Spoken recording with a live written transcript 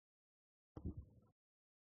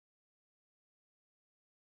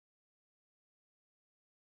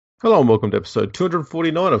Hello and welcome to episode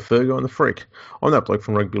 249 of Fergo and the Freak. I'm that bloke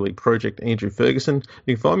from Rugby League Project, Andrew Ferguson.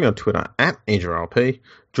 You can find me on Twitter at AndrewRP.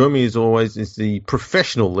 Join me as always is the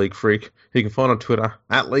professional League Freak, who you can find on Twitter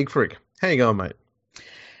at League Freak. How you going, mate?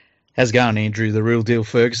 How's it going, Andrew? The real deal,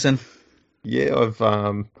 Ferguson. Yeah,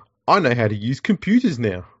 I know how to use computers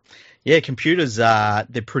now. Yeah, computers they're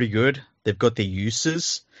pretty good. They've got their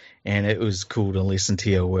uses, and it was cool to listen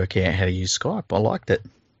to you work out how to use Skype. I liked it.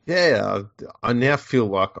 Yeah, I now feel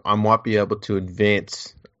like I might be able to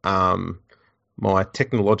advance my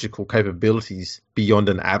technological capabilities beyond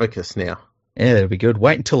an abacus now. Yeah, that'll be good.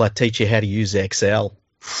 Wait until I teach you how to use Excel.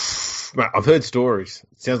 Mate, I've heard stories.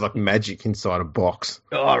 It sounds like magic inside a box.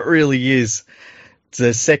 Oh, it really is. It's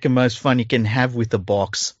the second most fun you can have with a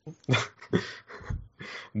box.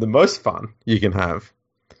 The most fun you can have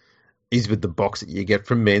is with the box that you get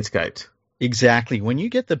from Manscaped. Exactly. When you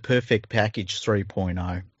get the Perfect Package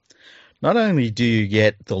 3.0, not only do you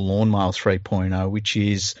get the Lawnmower 3.0, which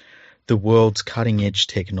is the world's cutting-edge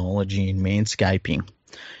technology in manscaping,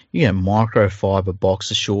 you get microfiber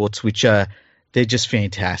boxer shorts, which they're just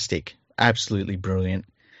fantastic, absolutely brilliant.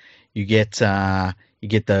 You get the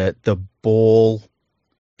ball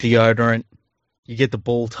deodorant, you get the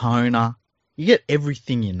ball toner, you get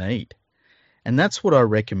everything you need, and that's what I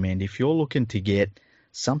recommend if you're looking to get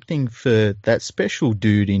something for that special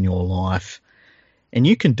dude in your life. And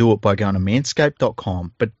you can do it by going to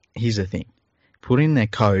manscaped.com. But here's the thing. Put in their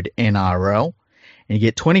code NRL and you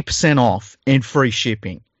get 20% off and free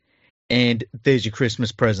shipping. And there's your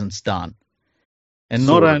Christmas presents done. And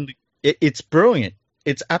not only, it's brilliant.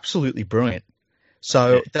 It's absolutely brilliant.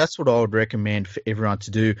 So that's what I would recommend for everyone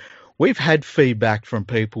to do. We've had feedback from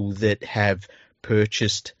people that have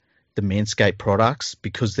purchased the Manscaped products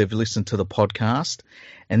because they've listened to the podcast,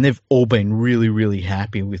 and they've all been really, really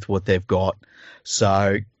happy with what they've got.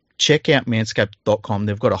 So check out manscaped.com.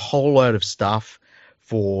 They've got a whole load of stuff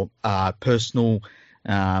for personal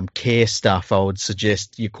care stuff, I would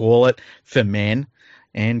suggest you call it, for men.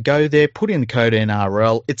 And go there, put in the code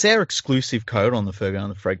NRL. It's our exclusive code on the Fergo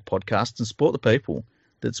and the Freak podcast, and support the people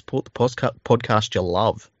that support the podcast you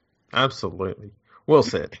love. Absolutely. Well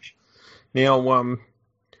said. Now,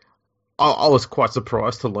 I was quite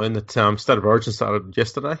surprised to learn that State of Origin started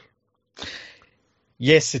yesterday.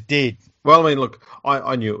 Yes, it did. Well, I mean, look,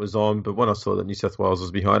 I knew it was on, but when I saw that New South Wales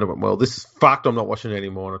was behind, I went, well, this is fucked. I'm not watching it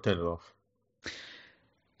anymore, and I turned it off.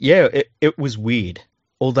 Yeah, it was weird.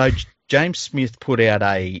 Although James Smith put out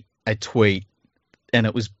a tweet, and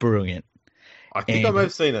it was brilliant. I think I may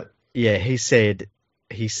have seen it. Yeah, he said,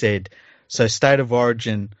 so State of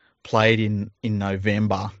Origin played in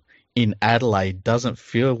November in Adelaide doesn't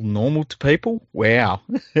feel normal to people. Wow.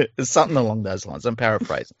 Something along those lines. I'm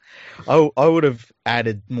paraphrasing. I would have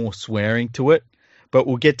added more swearing to it, but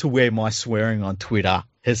we'll get to where my swearing on Twitter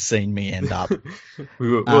has seen me end up.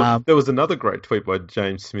 There was another great tweet by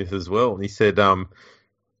James Smith as well, and he said,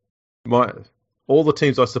 all the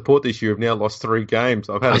teams I support this year have now lost 3 games.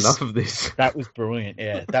 I've had enough of this. That was brilliant.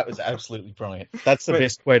 Yeah, that was absolutely brilliant. That's the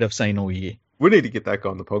best tweet I've seen all year. We need to get that guy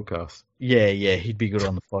on the podcast. Yeah, he'd be good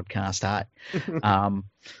on the podcast, eh?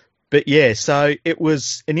 But yeah, so it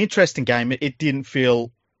was an interesting game. It didn't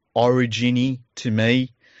feel Origin-y to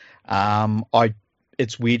me.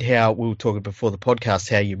 It's weird how we were talking before the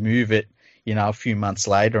podcast, how you move it, a few months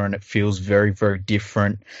later, and it feels very, very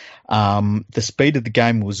different. The speed of the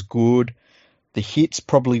game was good. The hits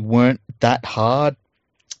probably weren't that hard.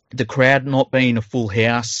 The crowd not being a full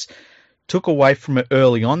house took away from it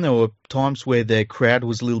early on. There were times where the crowd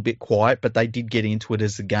was a little bit quiet, but they did get into it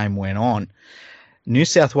as the game went on. New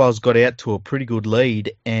South Wales got out to a pretty good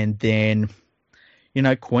lead, and then,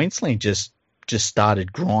 Queensland just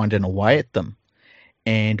started grinding away at them.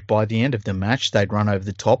 And by the end of the match, they'd run over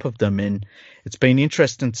the top of them, and it's been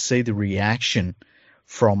interesting to see the reaction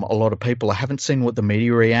from a lot of people. I haven't seen what the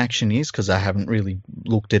media reaction is because I haven't really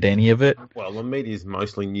looked at any of it. Well, the media is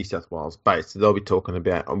mostly New South Wales based, so they'll be talking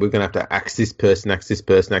about, we're going to have to axe this person, axe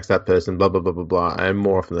that person, blah, blah, blah, blah, blah, and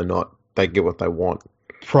more often than not, they get what they want.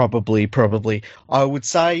 Probably. I would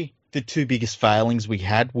say the 2 biggest failings we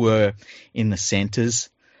had were in the centres.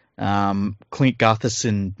 Clint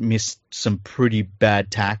Gutherson missed some pretty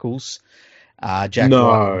bad tackles.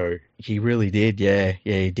 White, he really did. Yeah,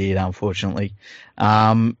 he did, unfortunately.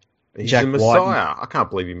 He's a messiah. I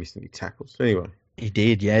can't believe he missed any tackles. Anyway. He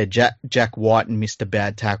did, yeah. Jack White missed a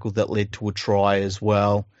bad tackle that led to a try as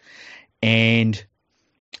well. And,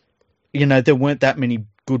 there weren't that many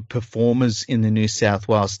good performers in the New South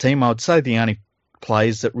Wales team. I would say the only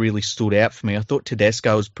players that really stood out for me, I thought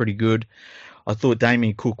Tedesco was pretty good. I thought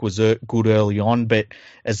Damien Cook was good early on, but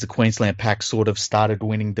as the Queensland pack sort of started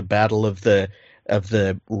winning the battle of the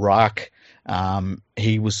the ruck.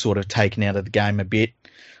 He was sort of taken out of the game a bit.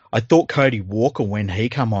 I thought Cody Walker, when he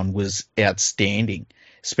come on, was outstanding,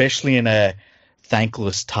 especially in a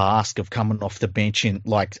thankless task of coming off the bench in,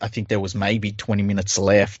 like, I think there was maybe 20 minutes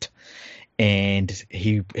left, and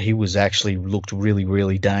he was actually looked really,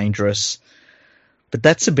 really dangerous. But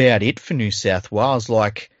that's about it for New South Wales.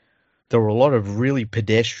 Like, there were a lot of really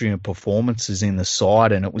pedestrian performances in the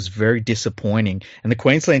side, and it was very disappointing. And the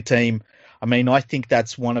Queensland team, I mean, I think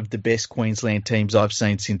that's one of the best Queensland teams I've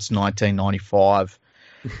seen since 1995.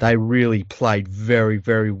 They really played very,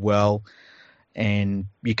 very well, and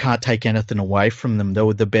you can't take anything away from them. They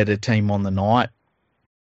were the better team on the night.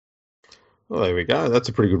 Well, there we go. That's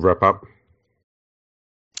a pretty good wrap-up.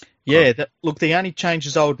 Yeah, look, the only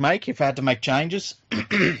changes I would make, if I had to make changes,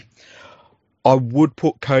 I would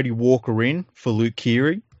put Cody Walker in for Luke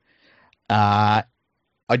Keary. I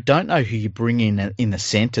don't know who you bring in the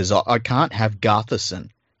centres. I can't have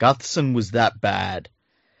Gutherson. Gutherson was that bad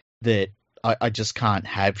that I just can't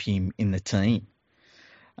have him in the team.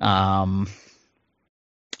 But,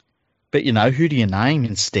 you know, who do you name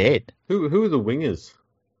instead? Who are the wingers?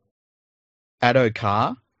 Addo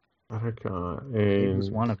Carr. And... He was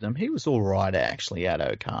one of them. He was all right, actually,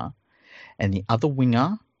 Addo Carr. And the other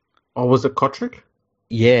winger... Oh, was it Kotrick?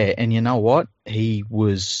 Yeah, and you know what? He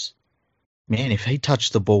was... Man, if he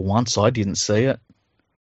touched the ball once, I didn't see it.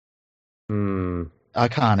 I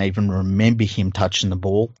can't even remember him touching the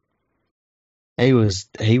ball. He was,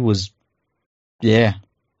 yeah.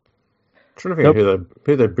 I'm trying to think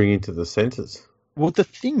who they bring into the centres. Well, the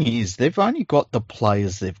thing is, they've only got the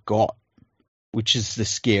players they've got, which is the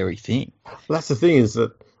scary thing. Well, that's the thing, is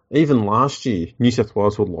that even last year, New South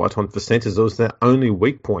Wales were light on for centres. It was their only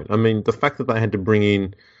weak point. I mean, the fact that they had to bring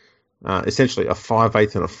in essentially a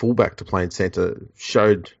 5'8" and a fullback to play in centre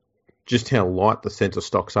showed just how light the centre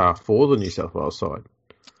stocks are for the New South Wales side.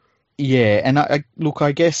 Yeah, and I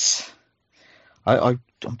guess I'm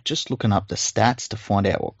just looking up the stats to find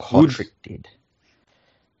out what Kotrick did.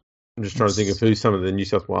 I'm just trying to think of who some of the New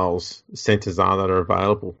South Wales centres are that are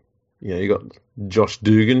available. You know, you got Josh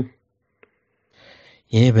Dugan.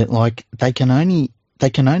 Yeah, but like they can only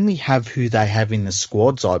have who they have in the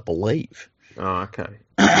squads, I believe. Oh, okay.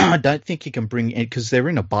 I don't think you can bring in because they're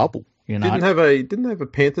in a bubble. You know, didn't they have a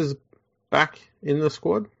Panthers back in the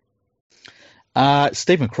squad?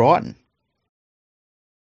 Stephen Crichton.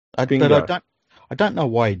 But I don't know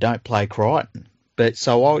why you don't play Crichton. But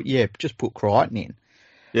so just put Crichton in.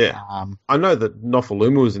 Yeah, I know that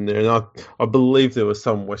Nofaluma was in there, and I believe there were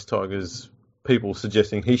some West Tigers people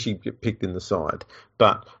suggesting he should get picked in the side.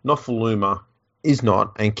 But Nofaluma is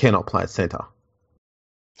not and cannot play at centre.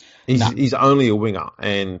 He's only a winger,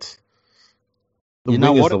 and the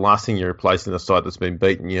winger's the last thing you replace in a side that's been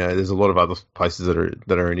beaten. You know, there's a lot of other places that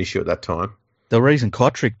are an issue at that time. The reason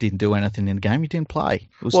Kotrick didn't do anything in the game, he didn't play.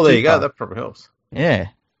 Well, there you go. That probably helps. Yeah.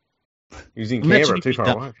 He was in Canberra, too far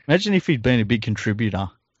away. Imagine if he'd been a big contributor.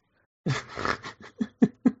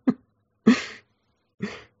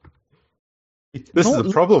 This is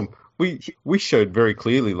the problem. We showed very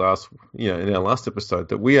clearly in our last episode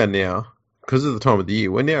that we are now, because of the time of the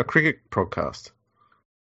year, we're now a cricket podcast.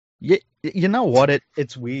 Yeah, you know what?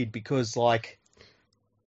 It's weird because, like,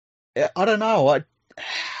 I don't know.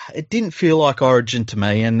 It didn't feel like Origin to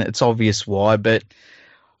me, and it's obvious why, but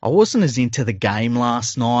I wasn't as into the game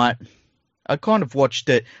last night. I kind of watched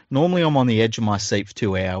it. Normally I'm on the edge of my seat for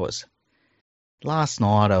 2 hours. Last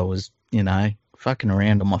night I was, fucking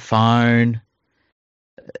around on my phone.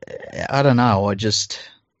 I don't know.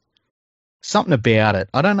 Something about it.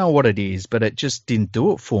 I don't know what it is, but it just didn't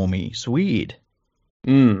do it for me. It's weird.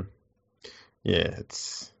 Yeah,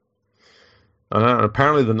 I know.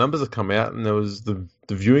 Apparently the numbers have come out, and there was the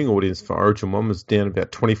viewing audience for Origin 1 was down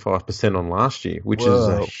about 25% on last year, which is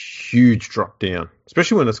a huge drop down,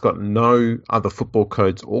 especially when it's got no other football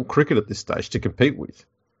codes or cricket at this stage to compete with.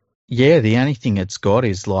 Yeah, the only thing it's got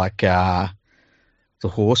is like the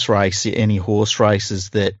horse race, any horse races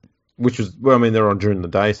that... Which was, they're on during the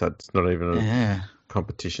day, so it's not even a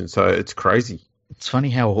competition, so it's crazy. It's funny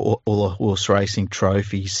how all the horse racing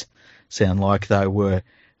trophies sound like they were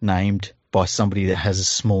named by somebody that has a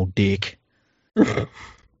small dick.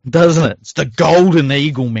 Doesn't it? It's the Golden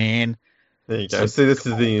Eagle, man. There you go. See, this is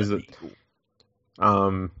the thing, is that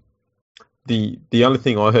the only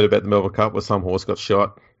thing I heard about the Melbourne Cup was some horse got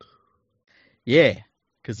shot. Yeah.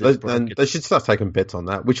 And they should start taking bets on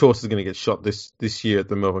that. Which horse is going to get shot this year at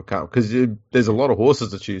the Melbourne Cup? Because there's a lot of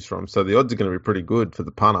horses to choose from, so the odds are going to be pretty good for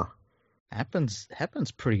the punter. Happens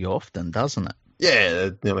pretty often, doesn't it?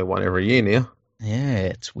 Yeah, nearly one every year now. Yeah,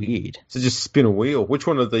 it's weird. So just spin a wheel. Which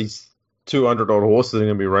one of these 200 odd horses that are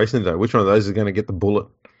going to be racing today. Which one of those is going to get the bullet?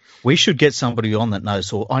 We should get somebody on that knows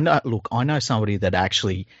horse. I know somebody that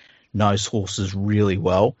actually knows horses really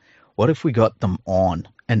well. What if we got them on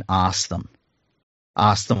and asked them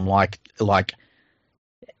like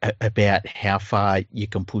about how far you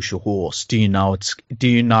can push a horse? Do you know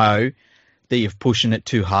that you're pushing it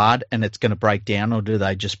too hard and it's going to break down, or do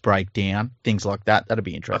they just break down? Things like that. That'd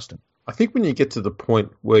be interesting. I think when you get to the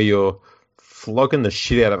point where you're flogging the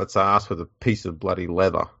shit out of its ass with a piece of bloody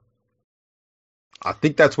leather, I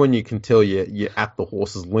think that's when you can tell you're at the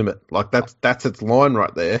horse's limit. Like that's its line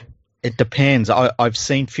right there. It depends. I've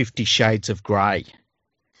seen 50 Shades of Grey,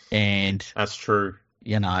 and that's true.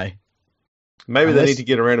 You know, maybe they need to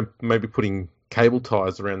get around and maybe putting cable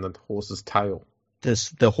ties around the horse's tail.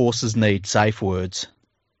 The horses need safe words.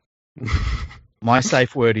 My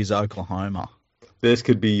safe word is Oklahoma. Theirs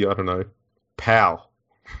could be, I don't know, pal.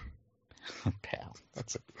 Pal.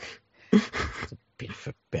 That's a bit of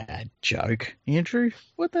a bad joke, Andrew.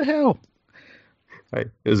 What the hell? Hey,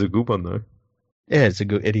 it was a good one though. Yeah,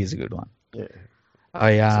 it is a good one. Yeah.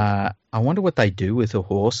 I wonder what they do with the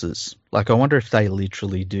horses. Like, I wonder if they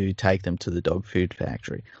literally do take them to the dog food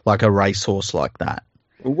factory, like a racehorse like that.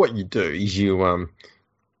 Well, what you do is you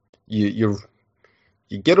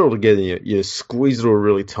get it all together, you squeeze it all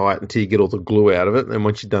really tight until you get all the glue out of it, and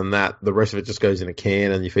once you've done that, the rest of it just goes in a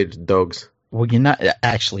can and you feed it to dogs. Well, you know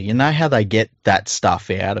how they get that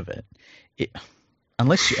stuff out of it.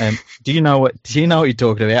 Unless do you know what you're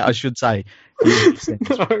talking about? I should say.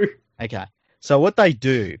 No. Okay, so what they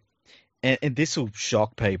do, and this will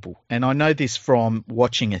shock people, and I know this from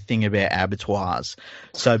watching a thing about abattoirs.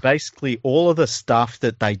 So basically, all of the stuff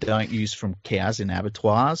that they don't use from cows in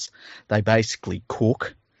abattoirs, they basically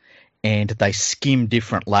cook, and they skim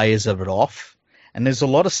different layers of it off. And there's a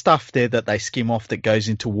lot of stuff there that they skim off that goes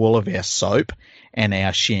into all of our soap and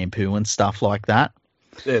our shampoo and stuff like that.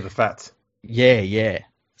 Yeah, the fats. Yeah.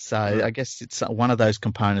 So I guess it's one of those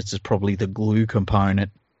components is probably the glue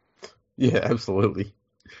component. Yeah, absolutely.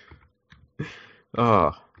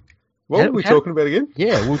 What were we talking about again?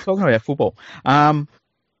 Yeah, we were talking about football.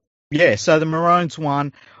 Yeah, so the Maroons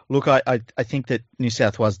won. Look, I think that New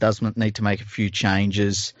South Wales does need to make a few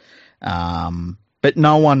changes, but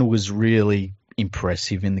no one was really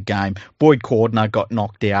impressive in the game. Boyd Cordner got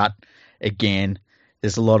knocked out again.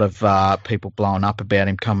 There's a lot of people blowing up about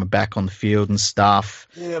him coming back on the field and stuff.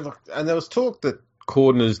 Yeah, look, and there was talk that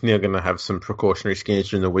Cordner's now going to have some precautionary scans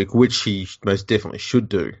during the week, which he most definitely should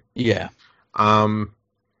do. Yeah.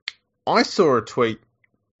 I saw a tweet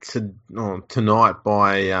tonight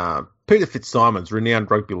by Peter Fitzsimons, renowned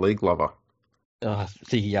rugby league lover.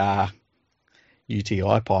 The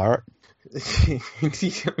UTI pirate.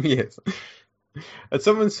 Yes. And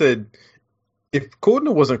someone said, if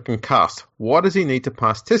Cordner wasn't concussed, why does he need to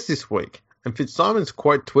pass tests this week? And Fitzsimons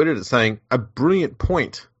quite tweeted it saying, a brilliant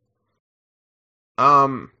point.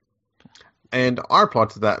 And I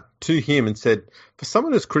replied to that to him and said, for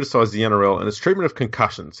someone who's criticised the NRL and its treatment of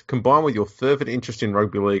concussions, combined with your fervent interest in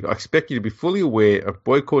rugby league, I expect you to be fully aware of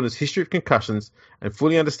Boyd Cordner's history of concussions and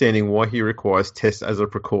fully understanding why he requires tests as a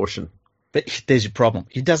precaution. But there's your problem.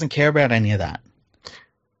 He doesn't care about any of that.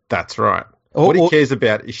 That's right. What he cares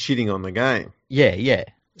about is shitting on the game. Yeah.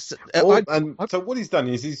 So what he's done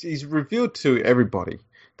is he's revealed to everybody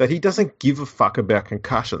that he doesn't give a fuck about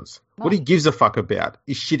concussions. No. What he gives a fuck about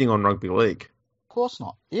is shitting on rugby league. Of course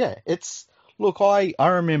not. Yeah, look, I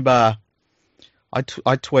remember I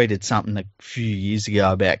tweeted something a few years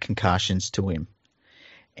ago about concussions to him,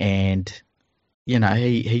 and you know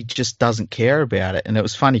he just doesn't care about it. And it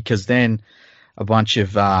was funny because then a bunch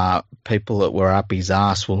of people that were up his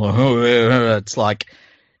ass were like, it's like,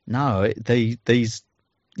 no, these.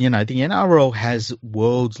 You know, the NRL has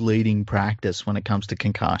world's leading practice when it comes to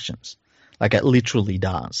concussions. Like, it literally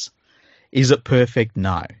does. Is it perfect?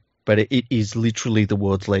 No. But it is literally the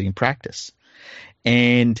world's leading practice.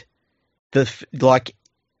 And, Boyd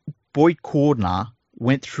Cordner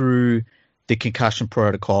went through the concussion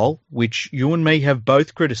protocol, which you and me have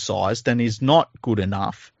both criticised and is not good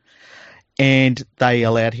enough. And they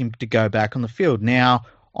allowed him to go back on the field. Now,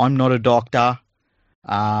 I'm not a doctor.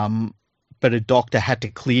 But a doctor had to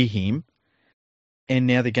clear him, and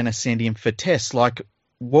now they're going to send him for tests. Like,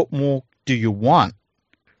 what more do you want?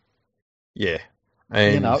 Yeah.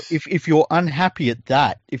 And you know, if you're unhappy at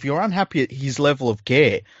that, if you're unhappy at his level of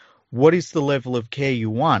care, what is the level of care you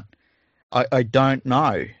want? I don't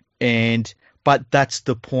know. But that's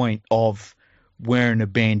the point of wearing a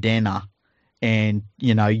bandana and,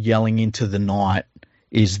 you know, yelling into the night,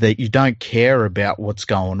 is that you don't care about what's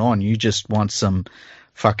going on. You just want some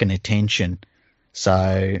fucking attention.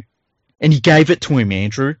 So, and you gave it to him,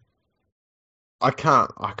 Andrew. I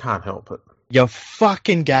can't help it. You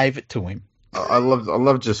fucking gave it to him. I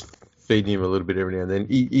love just feeding him a little bit every now and then.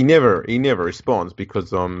 He never responds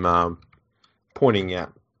because I'm pointing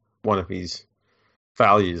out one of his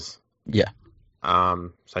failures. Yeah.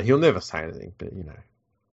 So he'll never say anything, but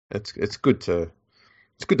it's good to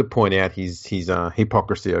point out his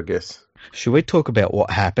hypocrisy, I guess. Should we talk about what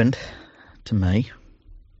happened to me?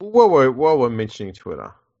 While we're mentioning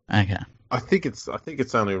Twitter, Okay. I think it's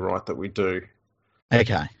only right that we do.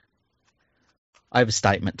 Okay. I have a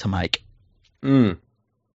statement to make. I've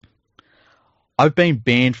been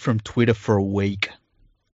banned from Twitter for a week.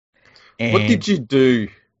 And what did you do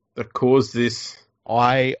that caused this?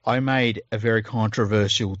 I made a very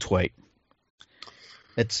controversial tweet.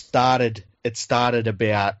 It started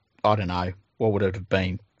about, I don't know, what would it have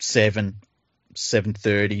been?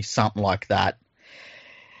 7:30, something like that.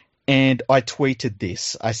 And I tweeted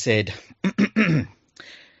this. I said, and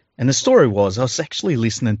the story was, I was actually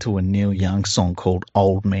listening to a Neil Young song called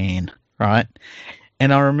Old Man, right?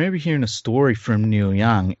 And I remember hearing a story from Neil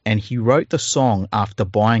Young, and he wrote the song after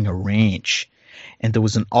buying a ranch. And there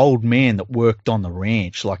was an old man that worked on the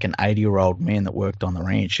ranch, like an 80-year-old man that worked on the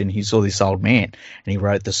ranch, and he saw this old man, and he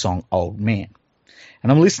wrote the song Old Man.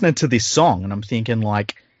 And I'm listening to this song, and I'm thinking,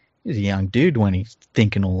 like, he's a young dude when he's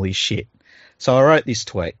thinking all this shit. So I wrote this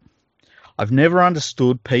tweet. I've never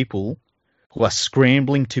understood people who are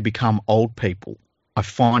scrambling to become old people. I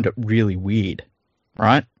find it really weird,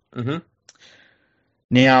 right? Mm-hmm.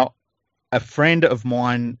 Now, a friend of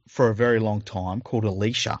mine for a very long time called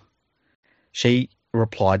Alicia, she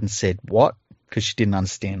replied and said, what? Because she didn't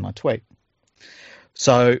understand my tweet.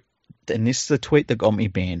 So, and this is the tweet that got me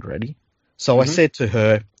banned, ready? So I said to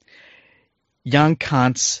her, young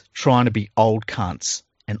cunts trying to be old cunts,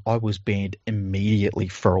 and I was banned immediately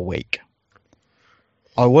for a week.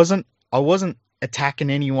 I wasn't attacking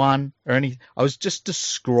anyone or anything. I was just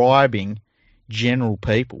describing general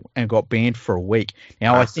people and got banned for a week.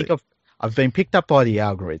 Now I think I've been picked up by the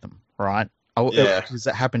algorithm, right? Because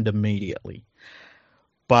it happened immediately.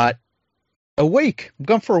 But a week, I'm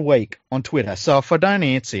gone for a week on Twitter. So if I don't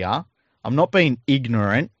answer you, I'm not being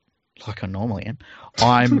ignorant like I normally am.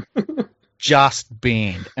 I'm just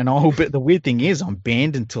banned. And the weird thing is I'm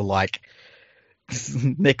banned until like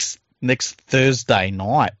next Thursday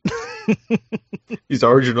night. Is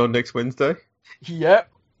Origin on next Wednesday? Yep.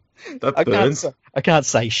 That burns. I can't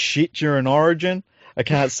say shit during Origin. I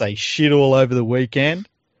can't say shit all over the weekend.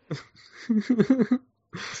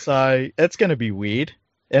 So it's going to be weird.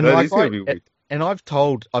 And that is going to be weird. And I've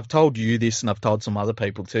told you this, and I've told some other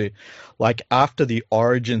people too. Like after the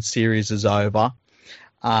Origin series is over,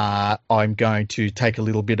 I'm going to take a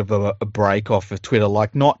little bit of a break off of Twitter,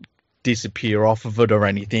 like not disappear off of it or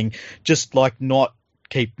anything, just like not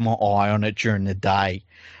keep my eye on it during the day.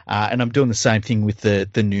 And I'm doing the same thing with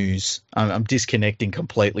the news. I'm disconnecting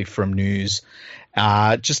completely from news,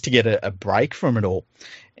 just to get a break from it all.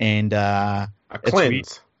 And a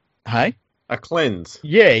cleanse. Hey? A cleanse.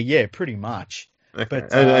 Yeah, pretty much. Okay.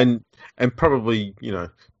 But, and probably,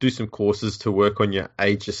 do some courses to work on your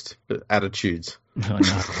ageist attitudes. I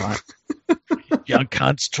know, right? Young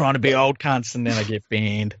cunts trying to be old cunts, and then I get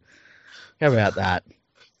banned. How about that?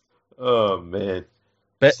 Oh, man.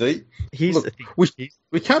 But see, here's the thing.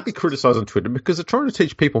 We can't be criticised on Twitter because they're trying to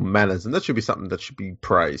teach people manners, and that should be something that should be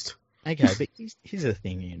praised. Okay, but here's the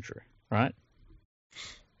thing, Andrew, right?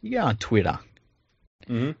 You go on Twitter,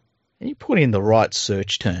 and you put in the right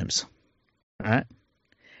search terms, right?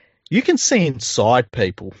 You can see inside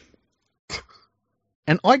people.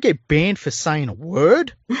 And I get banned for saying a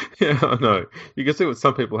word? Yeah, I know. You can see what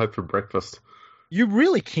some people had for breakfast. You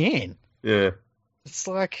really can. Yeah. It's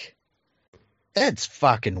like, that's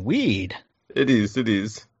fucking weird. It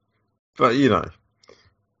is. But,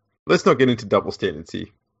 let's not get into double standards here.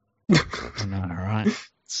 I know, right? It's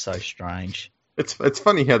so strange. It's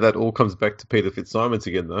funny how that all comes back to Peter Fitzsimons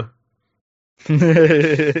again, though.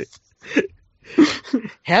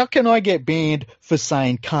 How can I get banned for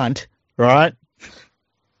saying cunt, right?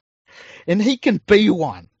 And he can be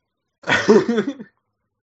one.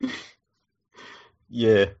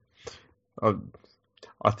 Yeah. I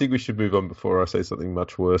think we should move on before I say something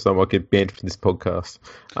much worse. I might get banned from this podcast.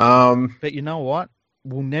 But you know what?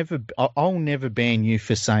 I'll never ban you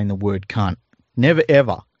for saying the word cunt. Never,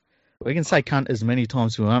 ever. We can say cunt as many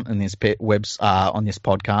times as we want on this on this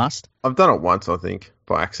podcast. I've done it once, I think,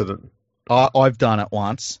 by accident. I've done it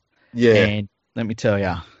once. Yeah. And let me tell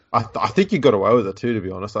you. I think you got away with it too, to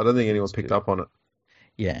be honest. I don't think anyone picked up on it.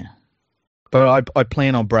 Yeah. But I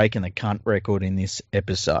plan on breaking the cunt record in this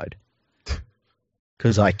episode.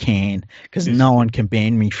 Because I can. Because no one can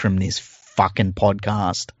ban me from this fucking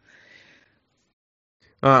podcast.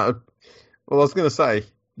 Well, I was going to say,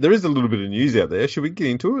 there is a little bit of news out there. Should we get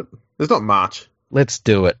into it? There's not much. Let's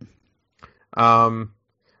do it. The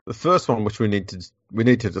first one, which we need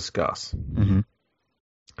to discuss. Mm-hmm.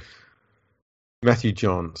 Matthew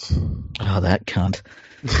Johns. Oh, that cunt.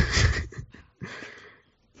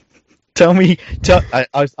 Tell me. I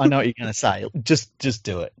know what you're going to say. Just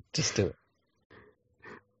do it. Just do it.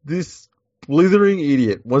 This blithering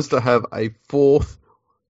idiot wants to have a fourth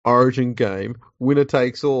Origin game, winner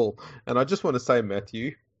takes all. And I just want to say,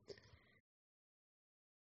 Matthew,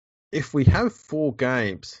 if we have 4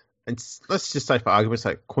 games, and let's just say for argument's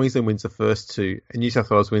sake, Queensland wins the first 2 and New South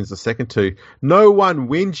Wales wins the second 2, no one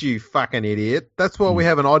wins, you fucking idiot. That's why we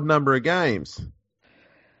have an odd number of games.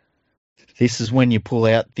 This is when you pull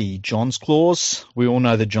out the Johns clause. We all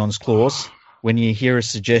know the Johns clause. When you hear a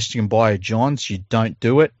suggestion by a Johns, you don't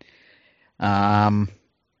do it. I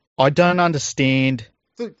don't understand.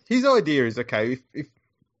 So his idea is, okay,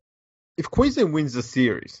 if Queensland wins the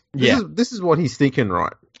series, this is what he's thinking,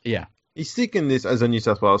 right? Yeah. He's thinking this as a New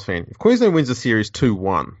South Wales fan. If Queensland wins the series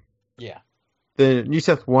 2-1, then New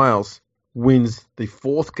South Wales wins the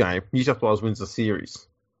 4th game, New South Wales wins the series.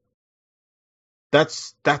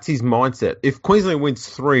 That's his mindset. If Queensland wins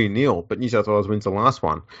 3-0, but New South Wales wins the last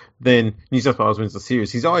one, then New South Wales wins the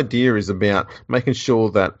series. His idea is about making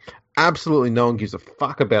sure that absolutely no one gives a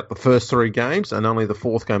fuck about the first 3 games, and only the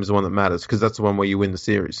 4th game is the one that matters, because that's the one where you win the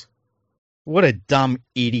series. What a dumb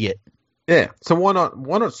idiot. Yeah, so why not,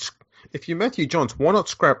 if you're Matthew Johns, why not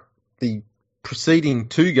scrap the preceding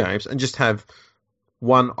 2 games and just have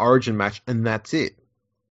one Origin match, and that's it?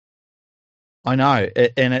 I know,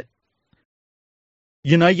 and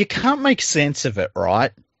you can't make sense of it,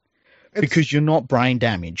 right? Because you're not brain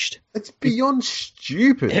damaged. It's beyond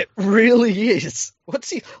stupid. It really is.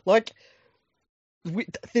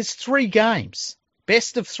 There's 3 games.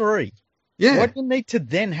 Best of 3. Yeah. Why do you need to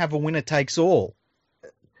then have a winner takes all?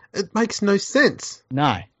 It makes no sense.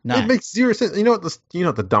 No. It makes 0 sense. You know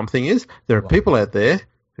what the dumb thing is? There are people out there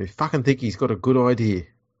who fucking think he's got a good idea.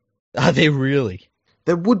 Are there really?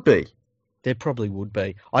 There would be. There probably would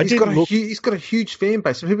be. He's got a huge fan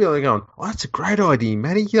base. So people are going, "Oh, that's a great idea,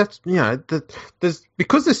 Matty." Because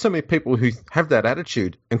there's so many people who have that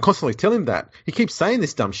attitude and constantly tell him that. He keeps saying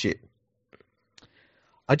this dumb shit.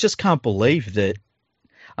 I just can't believe that.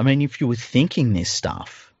 I mean, if you were thinking this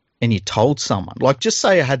stuff and you told someone, like, just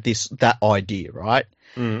say I had that idea, right?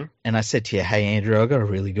 Mm-hmm. And I said to you, "Hey, Andrew, I've got a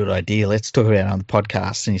really good idea. Let's talk about it on the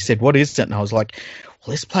podcast." And you said, "What is it?" And I was like,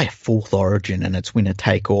 well, let's play a 4th Origin and it's winner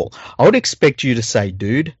take all. I would expect you to say,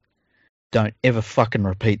 dude, don't ever fucking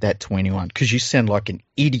repeat that to anyone, because you sound like an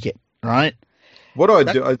idiot, right? What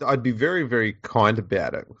I'd be very, very kind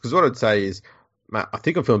about it, because what I'd say is, Matt, I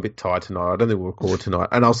think I'm feeling a bit tired tonight. I don't think we'll record tonight.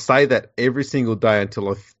 And I'll say that every single day until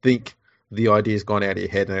I think the idea's gone out of your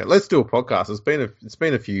head. Now, let's do a podcast. It's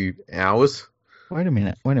been a few hours. Wait a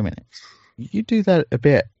minute. You do that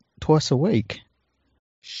about twice a week.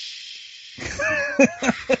 Shh.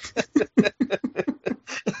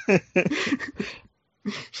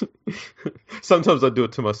 Sometimes I do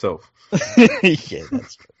it to myself. Yeah,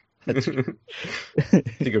 that's true. I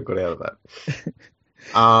think I've got out of that.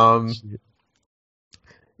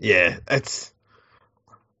 Yeah, I'll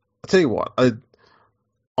tell you what, I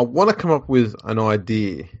want to come up with an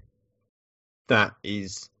idea that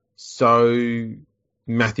is so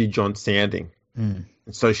Matthew John sounding and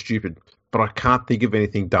so stupid, but I can't think of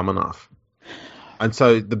anything dumb enough. And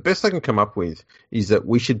so the best I can come up with is that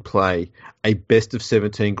we should play a best of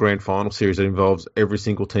 17 grand final series that involves every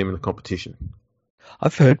single team in the competition.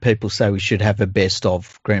 I've heard people say we should have a best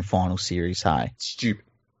of grand final series, hey? Stupid.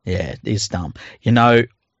 Yeah, it is dumb. You know,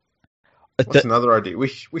 what's another idea? We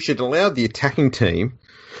should allow the attacking team.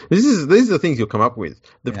 These are the things you'll come up with.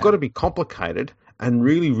 They've got to be complicated and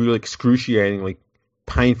really, really excruciatingly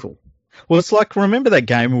painful. Well, it's like, remember that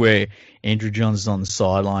game where Andrew Johns is on the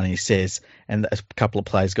sideline and he says, and a couple of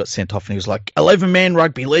players got sent off and he was like, 11-man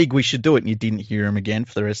rugby league, we should do it. And you didn't hear him again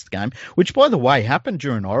for the rest of the game, which, by the way, happened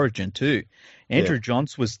during Origin too. Andrew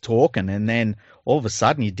Johns was talking and then all of a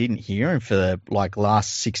sudden you didn't hear him for the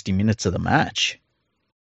last 60 minutes of the match.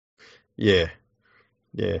 Yeah.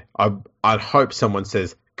 I'd hope someone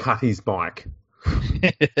says, cut his mic.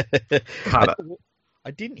 Cut it. I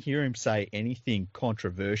didn't hear him say anything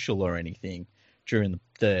controversial or anything during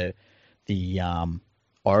the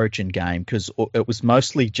Origin game, because it was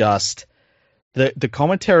mostly just the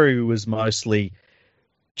commentary was mostly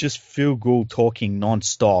just Phil Gould talking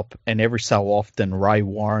non-stop, and every so often Ray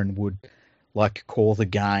Warren would call the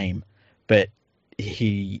game, but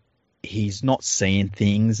he's not seeing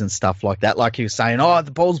things and stuff like that. Like he was saying, "Oh, the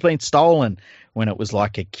ball's been stolen," when it was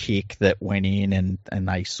like a kick that went in and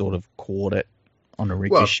they sort of caught it on a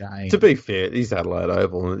ricochet. Well, to be fair, it is Adelaide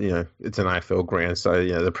Oval, and it's an AFL ground, so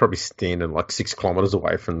they're probably standing like 6 kilometres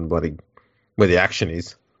away from where the action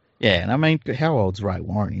is. Yeah, and I mean, how old's Ray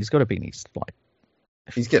Warren? He's got to be in his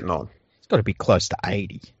He's getting on. He's got to be close to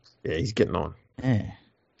 80. Yeah, he's getting on. Yeah.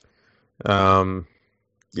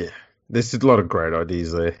 Yeah, there's a lot of great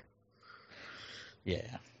ideas there.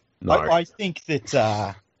 Yeah. No. I think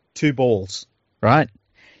that 2 balls, right?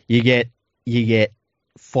 You get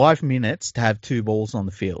 5 minutes to have 2 balls on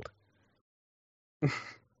the field. Can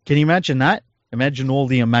you imagine that? Imagine all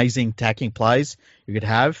the amazing attacking plays you could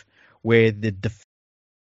have where the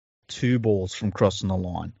 2 balls from crossing the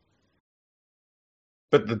line.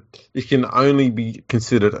 But it can only be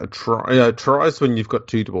considered a try. Tries when you've got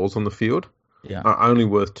 2 balls on the field are only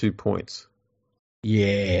worth 2 points.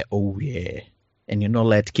 Yeah. Oh, yeah. And you're not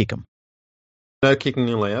allowed to kick them. No kicking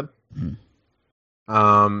allowed.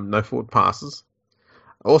 No forward passes.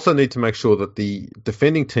 Also need to make sure that the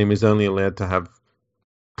defending team is only allowed to have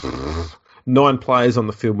 9 players on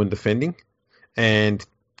the field when defending, and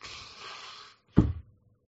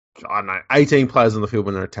 18 players on the field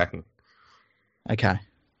when they're attacking. Okay.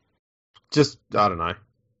 Just, I don't know,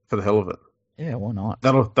 for the hell of it. Yeah, why not?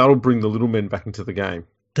 That'll bring the little men back into the game.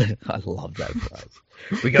 I love that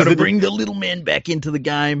phrase. We got to bring the little men back into the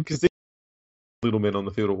game. Because little men on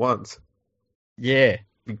the field at once. Yeah.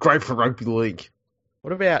 Be great for rugby league.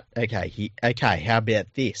 What about, how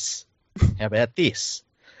about this? How about this?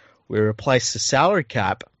 We replace the salary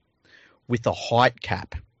cap with a height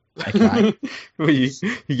cap. Okay. Where you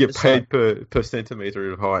get paid per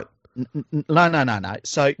centimetre of height. No.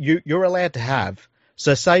 So you're allowed to have,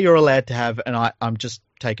 so say you're allowed to have, and I'm just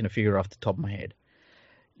taking a figure off the top of my head.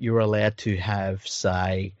 You're allowed to have,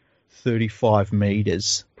 say, 35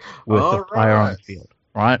 metres worth of player on the field,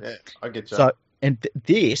 right? Yeah, I get you. So, and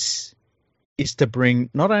this is to bring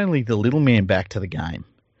not only the little man back to the game,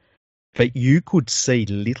 but you could see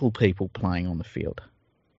little people playing on the field.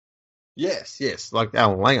 Yes, like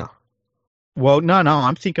Alan Langer. Well, no,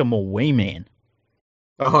 I'm thinking more wee man.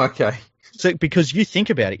 Oh, okay. So, because you think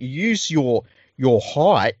about it, you use your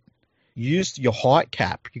height, use your height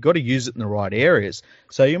cap. You got to use it in the right areas.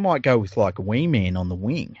 So you might go with like a wee man on the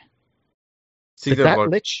wing. See,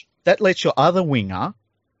 that lets your other winger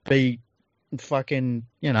be fucking,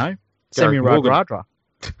 Sammy Radradra.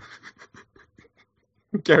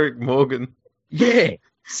 Garrick Morgan. Yeah.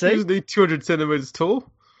 See? Isn't he 200 centimetres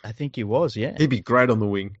tall? I think he was, yeah. He'd be great on the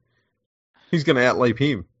wing. Who's going to outleap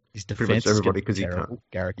him? His pretty much defense everybody, because he can't.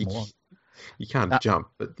 Garrick Morgan. You can't jump,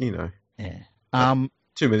 but Yeah.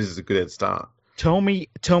 2 minutes is a good head start. Tell me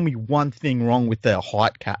one thing wrong with the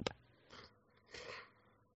height cap.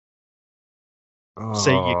 Oh.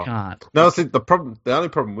 See, you can't. No, see, the only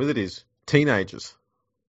problem with it is teenagers.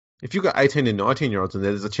 If you've got 18 and 19-year-olds in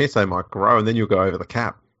there, there's a chance they might grow, and then you'll go over the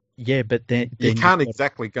cap. Yeah, but then you can't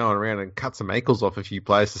exactly go around and cut some ankles off a few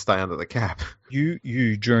players to stay under the cap.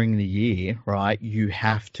 You during the year, right? You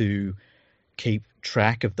have to keep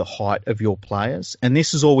track of the height of your players, and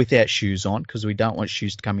this is all without shoes on because we don't want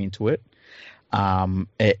shoes to come into it. And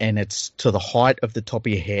it's to the height of the top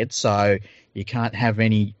of your head, so you can't have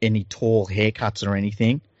any tall haircuts or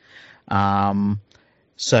anything.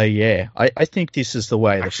 So yeah, I think this is the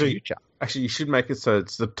way of the future. Actually, you should make it so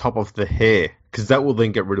it's the top of the hair, because that will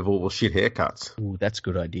then get rid of all the shit haircuts. Ooh, that's a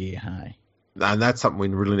good idea, hey? And that's something we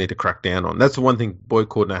really need to crack down on. That's the one thing Boyd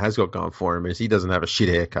Cordner has got going for him, is he doesn't have a shit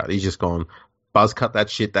haircut. He's just gone, buzz cut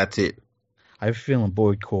that shit, that's it. I have a feeling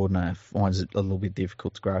Boyd Cordner finds it a little bit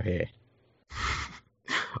difficult to grow hair.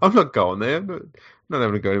 I'm not going there. I'm not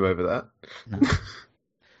having to go over that. No.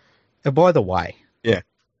 And by the way. Yeah.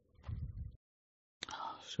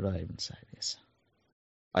 Should I even say this?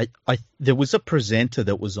 There was a presenter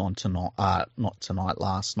that was on tonight,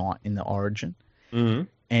 last night in the Origin. Mm-hmm.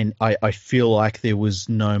 And I feel like there was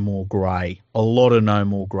no more grey, a lot of no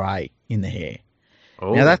more grey in the hair.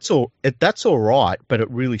 Oh. Now that's all right, but it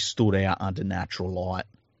really stood out under natural light.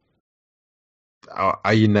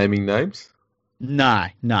 Are you naming names? No.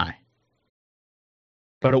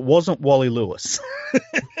 But it wasn't Wally Lewis.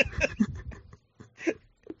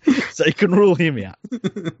 So you can rule him out.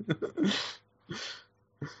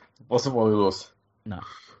 Wasn't Wally Lewis? No.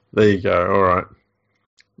 There you go. All right.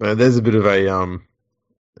 There's a bit of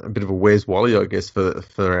a where's Wally, I guess, for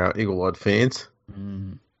our eagle-eyed fans.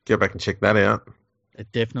 Go back and check that out.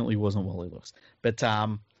 It definitely wasn't Wally Lewis. But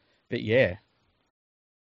yeah.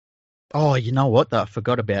 Oh, you know what? I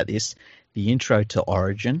forgot about this. The intro to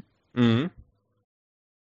Origin. Mm-hmm.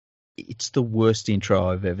 It's the worst intro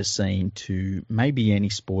I've ever seen to maybe any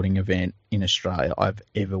sporting event in Australia I've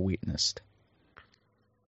ever witnessed.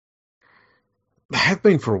 They have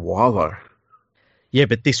been for a while, though. Yeah,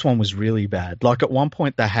 but this one was really bad. Like, at one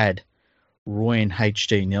point they had Roy and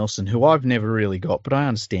H.G. Nelson, who I've never really got, but I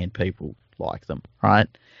understand people like them, right?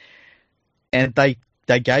 And they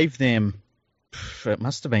gave them, it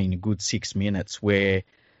must have been a good 6 minutes, where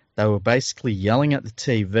they were basically yelling at the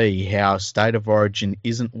TV how State of Origin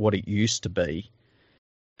isn't what it used to be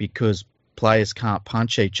because players can't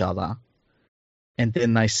punch each other. And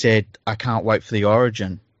then they said, I can't wait for the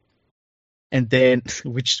Origin. And then,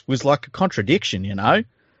 which was like a contradiction, you know?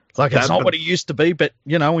 Like, it's not what it used to be, but,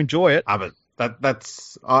 you know, enjoy it. But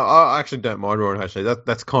that's I actually don't mind Roy and H.G.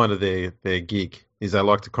 That's kind of their gig, is they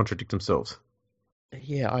like to contradict themselves.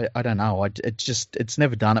 Yeah, I don't know. It's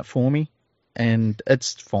never done it for me. And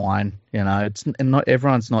it's fine, you know. Not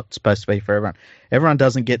everyone's not supposed to be for everyone. Everyone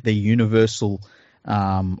doesn't get the universal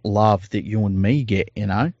love that you and me get, you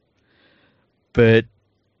know. But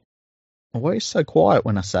why are you so quiet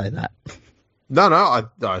when I say that? No,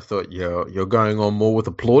 I thought you're going on more with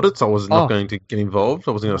the plaudits. I was not going to get involved.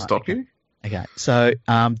 I wasn't going to stop you. Okay, so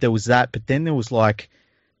there was that, but then there was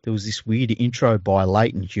this weird intro by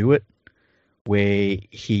Leighton Hewitt where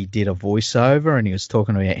he did a voiceover and he was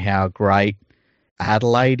talking about how great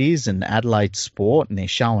Adelaide is and Adelaide sport, and they're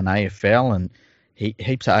showing AFL and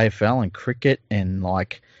heaps of AFL and cricket and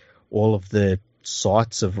like all of the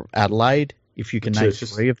sites of Adelaide. If you can name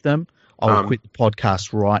 3 of them, I'll quit the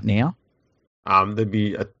podcast right now. There'd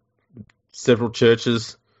be several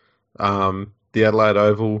churches, the Adelaide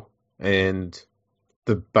Oval, and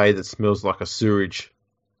the bay that smells like a sewerage.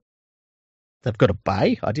 They've got a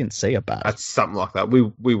bay? I didn't see a bay. That's something like that.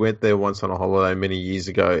 We went there once on a holiday many years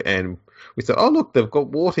ago, and we said, oh, look, they've got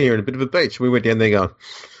water here and a bit of a beach. We went down there going,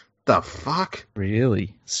 the fuck?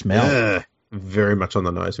 Really? Smell? Yeah, very much on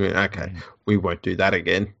the nose. We went, okay, we won't do that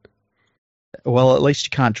again. Well, at least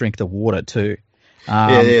you can't drink the water too.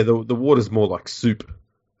 The water's more like soup.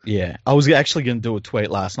 Yeah, I was actually going to do a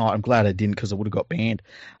tweet last night. I'm glad I didn't because I would have got banned.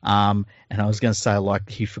 And I was going to say, like,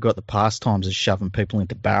 he forgot the pastimes of shoving people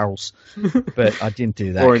into barrels, but I didn't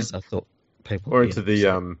do that because I thought people... Or into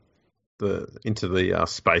the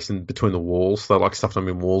space in between the walls. They like stuff them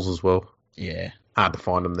in walls as well. Yeah. Hard to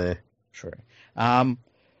find them there. True.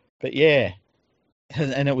 But yeah,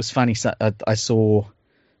 and it was funny. So I saw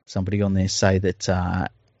somebody on there say that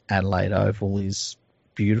Adelaide Oval is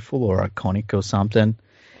beautiful or iconic or something.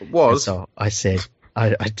 It was. And so I said,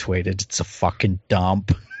 I tweeted, it's a fucking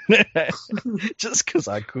dump. Just because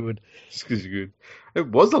I could. Just because you could. It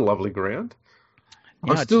was a lovely ground.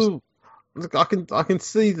 Yeah, I can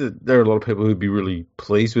see that there are a lot of people who'd be really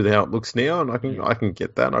pleased with how it looks now, and I can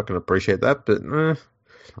get that, and I can appreciate that, but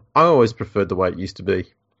I always preferred the way it used to be.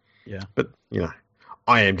 Yeah. But, you know,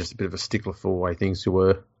 I am just a bit of a stickler for the way things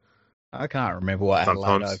were. I can't remember what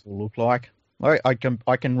Adelaide Oval looked like. I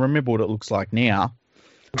can remember what it looks like now,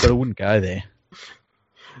 but I wouldn't go there.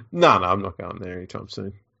 No, I'm not going there anytime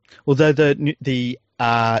soon. Although the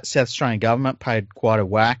South Australian government paid quite a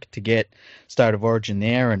whack to get State of Origin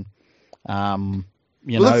there, and that's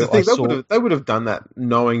the thing. They would have done that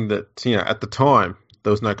knowing that, you know, at the time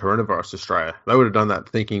there was no coronavirus in Australia. They would have done that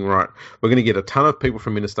thinking, right, we're going to get a ton of people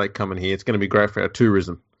from interstate coming here. It's going to be great for our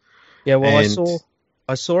tourism. Yeah, well,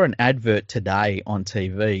 I saw an advert today on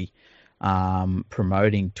TV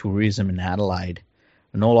promoting tourism in Adelaide,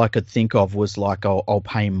 and all I could think of was like, I'll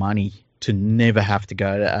pay money to never have to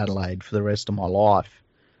go to Adelaide for the rest of my life.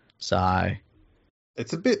 So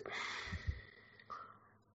it's a bit.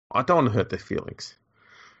 I don't want to hurt their feelings.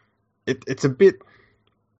 It's a bit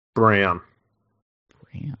brown.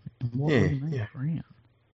 Brown? What do you mean brown?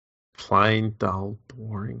 Plain, dull,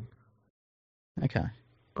 boring. Okay.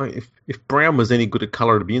 If brown was any good a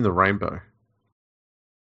colour, it'd be in the rainbow.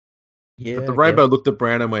 Yeah. But the rainbow looked at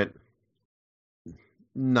brown and went,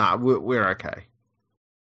 nah, we're okay.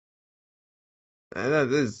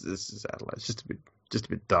 And this is Adelaide. It's just a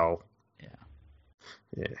bit dull.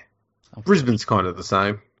 Yeah. Brisbane's kind of the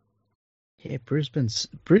same. Yeah,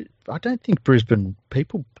 I don't think Brisbane,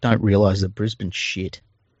 people don't realise that Brisbane's shit.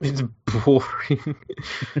 It's boring.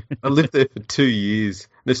 I lived there for 2 years.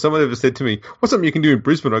 And if someone ever said to me, what's something you can do in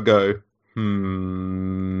Brisbane? I'd go,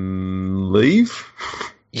 leave?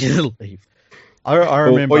 Yeah, leave. I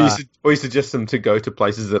remember. Or you suggest them to go to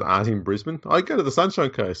places that aren't in Brisbane. I go to the Sunshine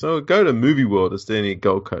Coast. I go to Movie World that's down near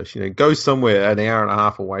Gold Coast. You know, go somewhere an hour and a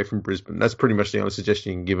half away from Brisbane. That's pretty much the only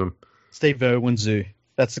suggestion you can give them. Steve Irwin Zoo.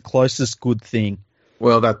 That's the closest good thing.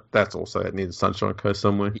 Well, that's also near the Sunshine Coast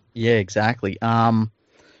somewhere. Yeah, exactly.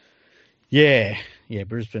 Yeah,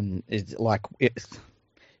 Brisbane is like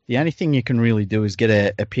the only thing you can really do is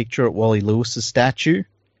get a picture at Wally Lewis's statue,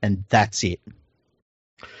 and that's it.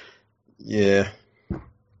 Yeah.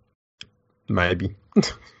 Maybe.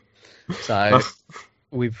 So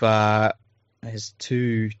we've there's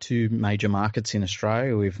two major markets in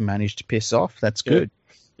Australia we've managed to piss off. That's good.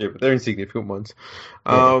 Yeah, but they're insignificant ones.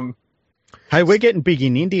 Yeah. Hey, we're getting big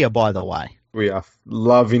in India, by the way. We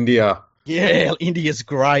love India. Yeah, India's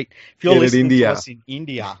great. If you're listening to us in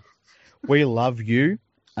India, we love you.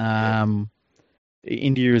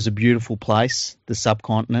 India is a beautiful place, the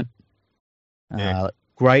subcontinent.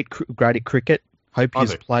 Great at cricket. Hope you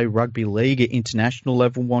play rugby league at international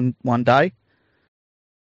level one day.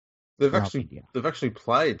 They've actually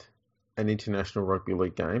played an international rugby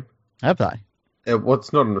league game. Have they?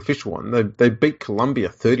 What's not an official one? They beat Colombia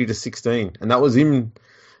 30-16, and that was in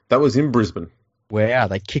Brisbane. Wow,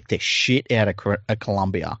 they kicked the shit out of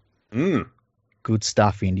Colombia. Good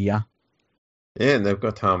stuff, India. Yeah, and they've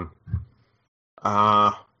got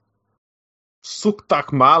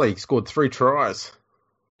Suktak Mali scored 3 tries.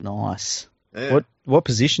 Nice. Yeah. What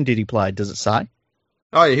position did he play? Does it say?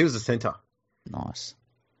 Oh yeah, he was a centre. Nice.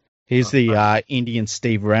 Here's the Indian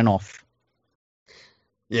Steve Renouf.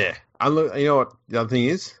 Yeah, and look, you know what the other thing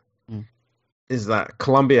is? Is that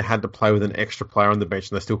Colombia had to play with an extra player on the bench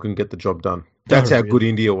and they still couldn't get the job done. That's how good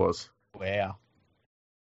India was. Wow.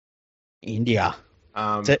 India.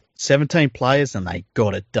 17 players and they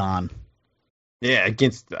got it done. Yeah,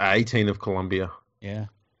 against 18 of Colombia. Yeah.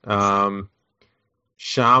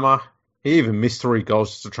 Sharma, he even missed 3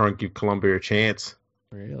 goals just to try and give Colombia a chance.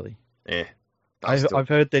 Really? Yeah. I've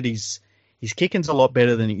heard that his kicking's a lot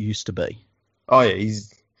better than it used to be. Oh yeah,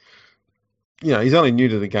 he's only new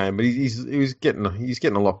to the game, but he's getting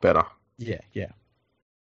a lot better. Yeah.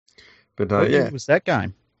 But what year was that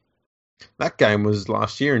game? That game was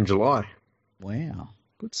last year in July. Wow,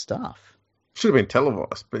 good stuff. Should have been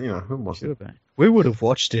televised, but who wasn't? Should have been. We would have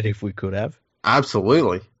watched it if we could have.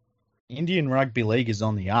 Absolutely. Indian rugby league is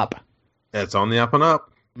on the up. It's on the up and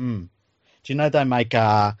up. Do you know they make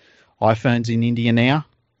iPhones in India now?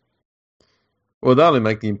 Well, they only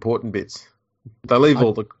make the important bits. They leave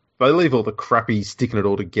all the crappy sticking it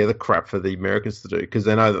all together crap for the Americans to do because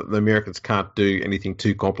they know that the Americans can't do anything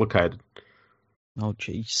too complicated. Oh,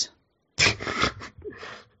 jeez.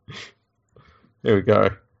 There we go.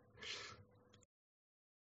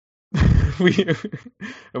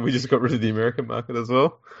 we just got rid of the American market as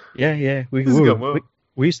well. Yeah. We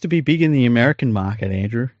used to be big in the American market,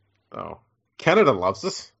 Andrew. Oh, Canada loves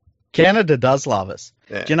us. Canada does love us.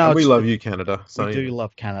 Yeah, do you know, we love you, Canada. So we do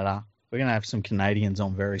love Canada. We're going to have some Canadians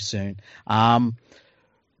on very soon. The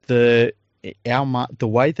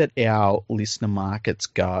way that our listener markets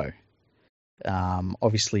go,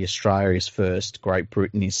 obviously Australia is first, Great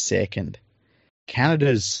Britain is second,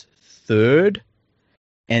 Canada's third,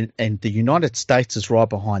 and the United States is right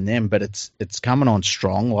behind them, but it's coming on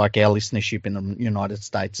strong. Like our listenership in the United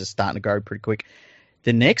States is starting to grow pretty quick.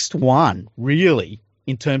 The next one, really,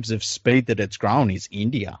 in terms of speed that it's grown, is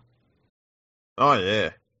India. Oh yeah.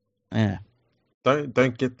 Yeah.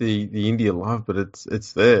 Don't get the India love, but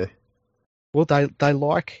it's there. Well, they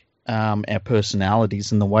like our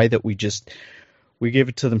personalities and the way that we give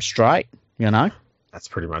it to them straight, That's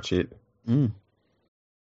pretty much it.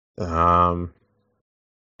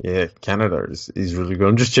 Yeah, Canada is really good.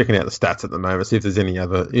 I'm just checking out the stats at the moment, see if there's any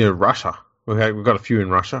other. Russia. We've got a few in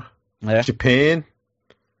Russia. Yeah. Japan.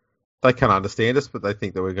 They can't understand us, but they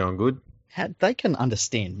think that we're going good. They can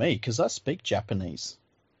understand me because I speak Japanese.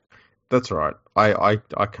 That's right. I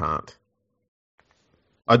can't.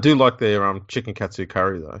 I do like their chicken katsu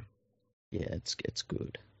curry though. Yeah, it's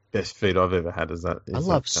good. Best feed I've ever had is that. I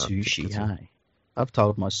love sushi. Hey, I've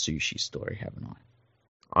told my sushi story, haven't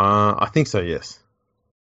I? I think so. Yes.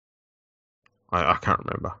 I can't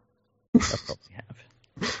remember. I probably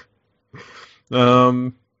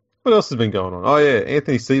have. What else has been going on? Oh yeah,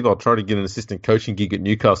 Anthony Seibold tried to get an assistant coaching gig at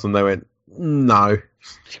Newcastle, and they went no.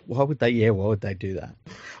 Why would they? Yeah, why would they do that?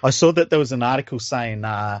 I saw that there was an article saying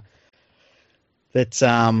that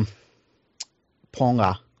Ponga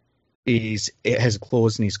has a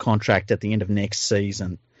clause in his contract at the end of next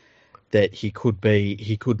season that he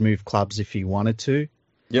could move clubs if he wanted to.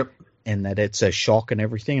 Yep. And that it's a shock and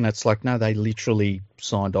everything, and it's like no, they literally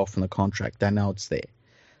signed off on the contract. They know it's there.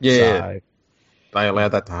 Yeah. So, they allowed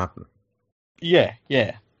that to happen. Yeah,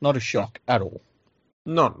 not a shock at all.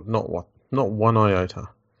 Not one iota.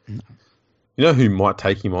 No. You know who might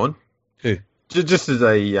take him on? Who? Just as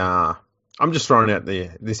a, I'm just throwing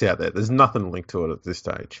this out there. There's nothing linked to it at this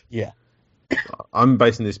stage. Yeah. I'm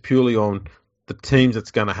basing this purely on the teams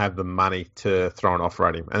that's going to have the money to throw an offer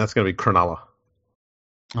at him, and that's going to be Cronulla.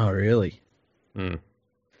 Oh, really? Mm.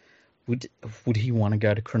 Would he want to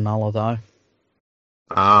go to Cronulla though?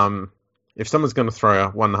 If someone's going to throw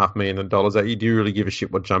 $1.5 million at you, do you really give a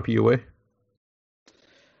shit what jumper you wear?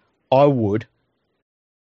 I would.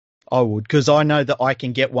 Because I know that I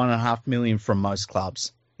can get $1.5 million from most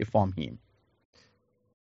clubs if I'm him.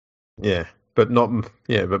 Yeah, but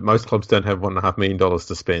most clubs don't have $1.5 million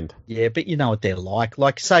to spend. Yeah, but you know what they're like.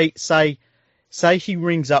 Like, say he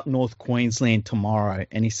rings up North Queensland tomorrow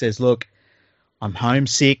and he says, "Look, I'm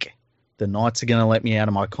homesick. The Knights are going to let me out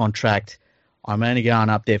of my contract. I'm only going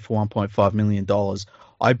up there for $1.5 million.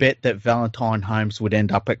 I bet that Valentine Holmes would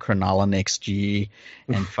end up at Cronulla next year,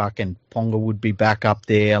 and fucking Ponga would be back up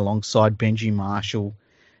there alongside Benji Marshall,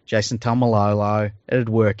 Jason Tamalolo. It'd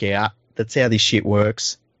work out. That's how this shit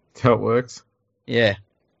works." That's how it works. Yeah.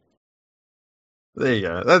 There you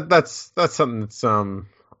go. That's something that's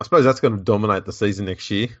I suppose that's going to dominate the season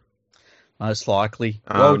next year. Most likely.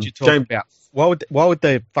 Why would you talk about? Why would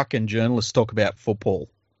the fucking journalists talk about football?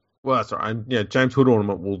 Well, that's right. And, James Hood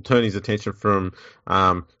Ornament will turn his attention from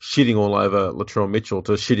shitting all over Latrell Mitchell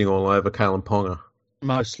to shitting all over Kalen Ponga.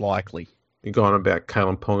 Most likely. You're going about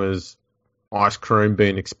Kalen Ponga's ice cream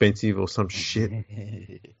being expensive or some shit.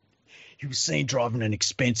 He was seen driving an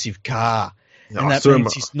expensive car. Yeah, and that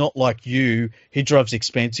means he's not like you. He drives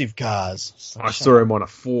expensive cars. I saw him on a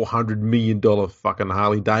 $400 million fucking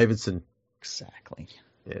Harley Davidson. Exactly.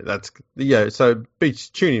 Yeah, so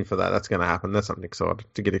Beach, tune in for that. That's going to happen. That's something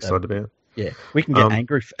to get excited about. Yeah, we can get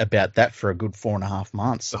angry about that for a good 4.5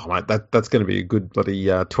 months. Oh, mate, that's going to be a good bloody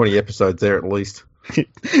 20 episodes there at least.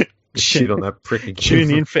 Shit on that prick again.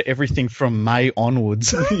 Tune in for everything from May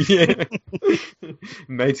onwards. Yeah.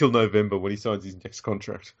 May till November when he signs his next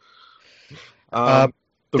contract. The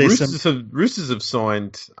Roosters have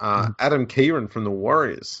signed Adam Keighran from the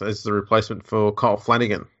Warriors as the replacement for Kyle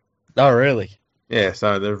Flanagan. Oh, really? Yeah,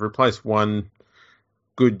 so they've replaced one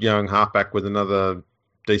good young halfback with another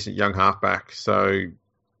decent young halfback. So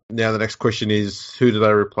now the next question is, who do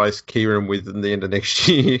they replace Keighran with in the end of next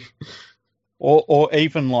year? Or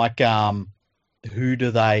even like who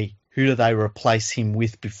do they replace him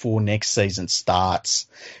with before next season starts?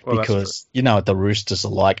 Well, because you know what the Roosters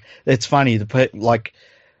are like. It's funny, the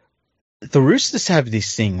Roosters have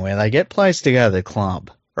this thing where they get players to go to the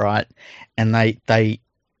club, right? And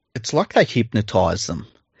it's like they hypnotise them.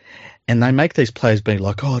 And they make these players be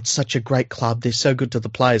like, "Oh, it's such a great club. They're so good to the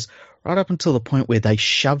players." Right up until the point where they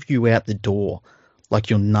shove you out the door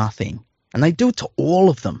like you're nothing. And they do it to all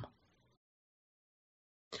of them.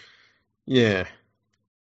 Yeah.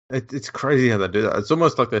 It's crazy how they do that. It's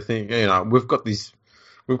almost like they think, we've got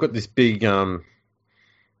this big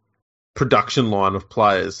production line of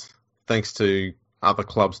players, thanks to other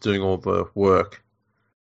clubs doing all the work,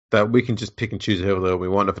 that we can just pick and choose whoever the hell we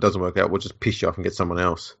want. If it doesn't work out, we'll just piss you off and get someone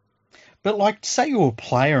else. But like, say you're a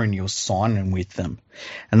player and you're signing with them,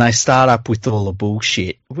 and they start up with all the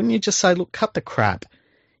bullshit. Wouldn't you just say, "Look, cut the crap.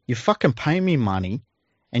 You fucking pay me money,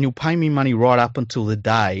 and you'll pay me money right up until the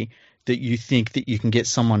day that you think that you can get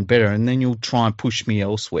someone better, and then you'll try and push me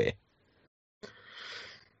elsewhere."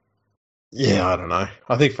 Yeah, I don't know.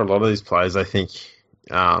 I think for a lot of these players, I think,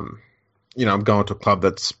 I'm going to a club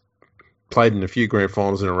that's played in a few grand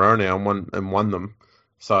finals in a row now and won them.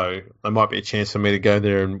 So there might be a chance for me to go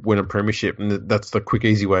there and win a premiership, and that's the quick,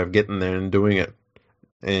 easy way of getting there and doing it.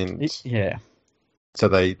 And yeah, so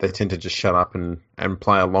they tend to just shut up and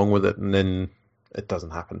play along with it, and then it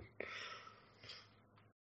doesn't happen.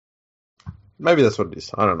 Maybe that's what it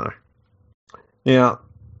is. I don't know. Now,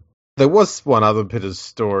 there was one other bit of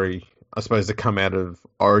story, I suppose, to come out of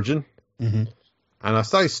Origin. Mm-hmm. And I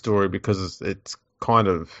say story because it's kind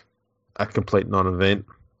of a complete non-event.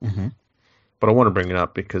 Mm-hmm. But I want to bring it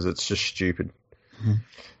up because it's just stupid.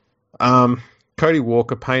 Mm-hmm. Cody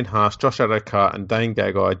Walker, Payne Haas, Josh Adokar, and Dane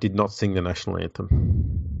Gagai did not sing the national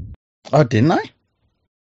anthem. Oh, didn't they?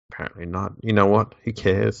 Apparently not. You know what? Who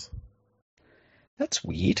cares? That's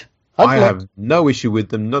weird. I have no issue with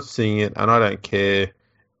them not singing it, and I don't care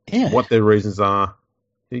what their reasons are.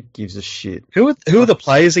 Who gives a shit? Who are the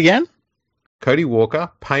players again? Cody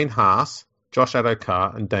Walker, Payne Haas, Josh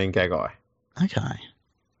Adokar, and Dane Gagai. Okay.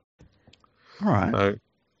 All right.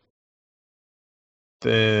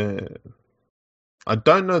 So, I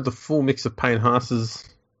don't know the full mix of Payne Haas's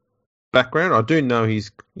background. I do know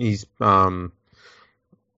he's got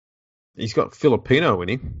Filipino in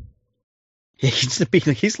him. Yeah,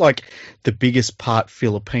 he's like the biggest part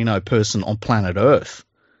Filipino person on planet Earth.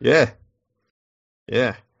 Yeah.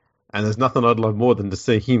 Yeah. And there's nothing I'd love more than to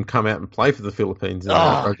see him come out and play for the Philippines in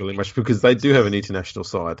rugby league match, because they do have an international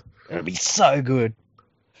side. It'd be so good.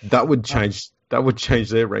 That would change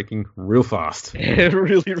their ranking real fast. Yeah,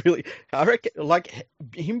 really, really. I reckon, like,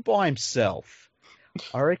 him by himself,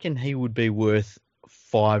 I reckon he would be worth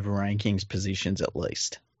 5 rankings positions at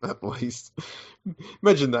least. at least.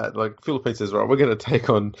 Imagine that. Like, Philippines says, right, we're going to take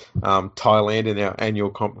on Thailand in our annual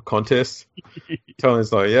contest.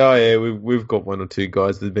 Thailand's like, yeah, we've got one or two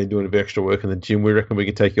guys that have been doing a bit extra work in the gym. We reckon we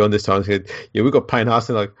can take you on this time. Said, yeah, we've got Payne Haas.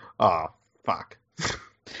 Like, oh, fuck.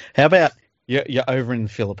 How about you're over in the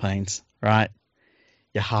Philippines, right?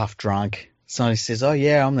 You're half drunk. Somebody says, oh,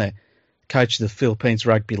 yeah, I'm the coach of the Philippines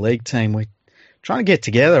rugby league team. We're trying to get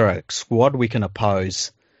together a squad we can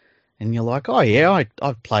oppose. And you're like, oh, yeah,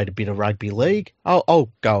 I've played a bit of rugby league.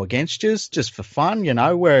 I'll go against you just for fun,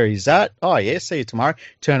 where he's at. Oh, yeah, see you tomorrow.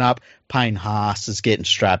 Turn up, Payne Haas is getting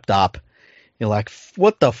strapped up. You're like,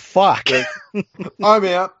 what the fuck? Yeah. I'm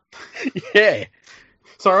out. Yeah.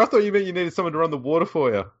 Sorry, I thought you meant you needed someone to run the water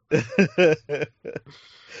for you.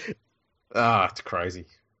 It's crazy.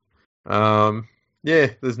 Yeah,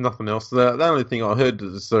 there's nothing else. The only thing I heard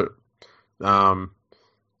is that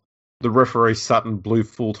the referee Sutton blew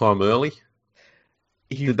full time early.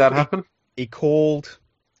 Did that happen? He called.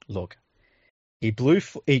 Look, he blew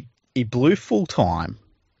full time.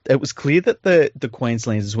 It was clear that the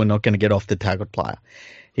Queenslanders were not going to get off the target player.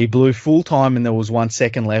 He blew full time, and there was 1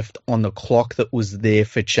 second left on the clock that was there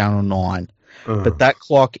for Channel 9. But that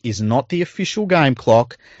clock is not the official game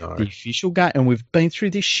clock. No. The official game, and we've been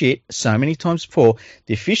through this shit so many times before.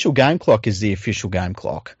 The official game clock is the official game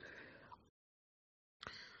clock.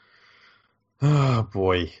 Oh,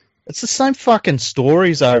 boy. It's the same fucking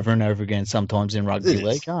stories over and over again sometimes in rugby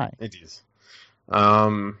league, eh? It is.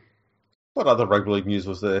 What other rugby league news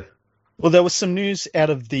was there? Well, there was some news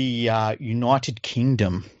out of the United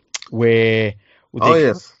Kingdom where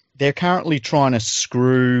they're currently trying to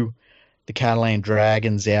screw the Catalan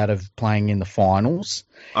Dragons out of playing in the finals.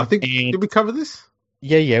 I think, did we cover this?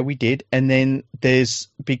 Yeah, we did. And then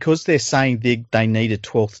because they're saying they need a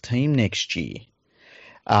 12th team next year,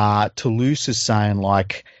 Toulouse is saying,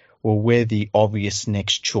 like, well, we're the obvious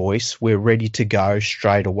next choice. We're ready to go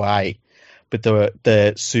straight away. But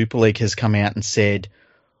the Super League has come out and said,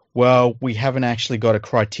 well, we haven't actually got a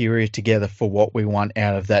criteria together for what we want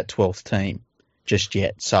out of that 12th team just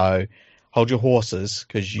yet. So hold your horses,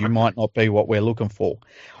 because you might not be what we're looking for.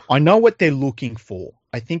 I know what they're looking for.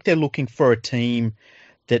 I think they're looking for a team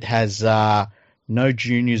that has no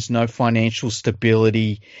juniors, no financial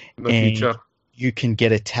stability, no future. You can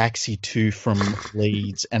get a taxi to from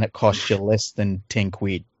Leeds and it costs you less than 10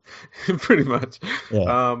 quid. Pretty much.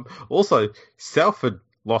 Yeah. Also, Salford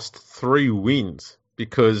lost 3 wins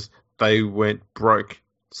because they went broke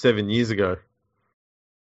 7 years ago.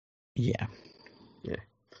 Yeah.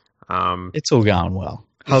 Yeah. It's all going well.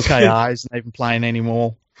 Hull KR isn't even playing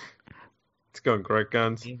anymore. It's going great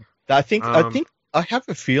guns. Yeah. I have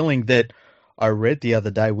a feeling that I read the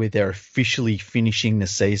other day where they're officially finishing the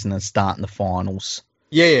season and starting the finals.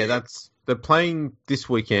 Yeah, they're playing this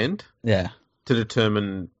weekend. Yeah. To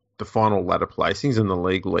determine the final ladder placings and the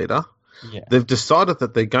league leader. Yeah. They've decided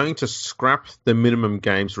that they're going to scrap the minimum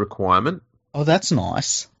games requirement. Oh, that's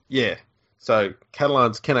nice. Yeah. So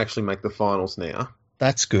Catalans can actually make the finals now.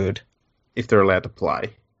 That's good. If they're allowed to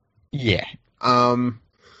play. Yeah.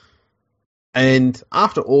 And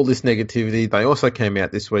after all this negativity, they also came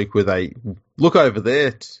out this week with a look over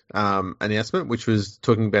their announcement, which was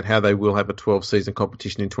talking about how they will have a 12-season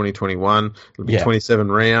competition in 2021. It'll be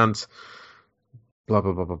 27 rounds. Blah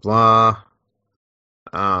blah blah blah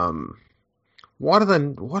blah. Why do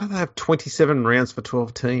they have 27 rounds for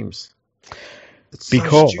 12 teams? It's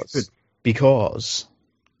so stupid. Because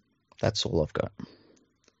that's all I've got.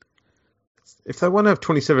 If they want to have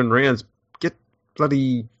 27 rounds, get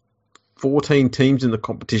bloody 14 teams in the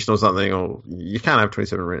competition or something, or you can't have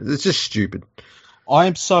 27 rounds. It's just stupid. I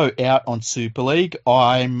am so out on Super League,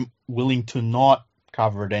 I'm willing to not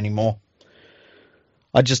cover it anymore.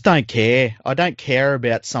 I just don't care. I don't care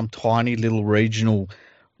about some tiny little regional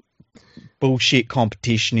bullshit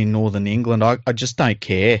competition in Northern England. I just don't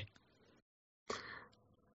care.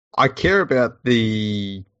 I care about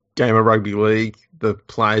the game of rugby league, the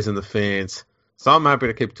players and the fans. So I'm happy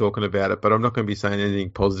to keep talking about it, but I'm not going to be saying anything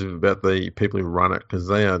positive about the people who run it because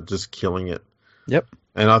they are just killing it. Yep.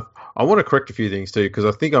 And I want to correct a few things too, because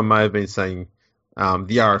I think I may have been saying the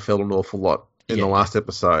RFL an awful lot in the last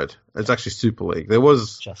episode. It's actually Super League. There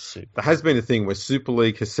has been a thing where Super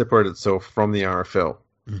League has separated itself from the RFL.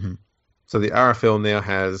 Mm-hmm. So the RFL now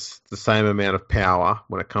has the same amount of power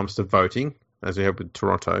when it comes to voting, as we have with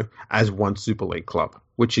Toronto, as one Super League club,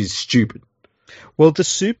 which is stupid. Well, the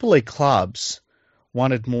Super League clubs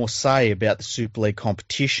wanted more say about the Super League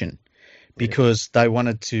competition because they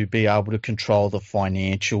wanted to be able to control the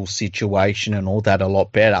financial situation and all that a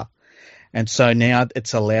lot better. And so now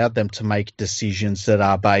it's allowed them to make decisions that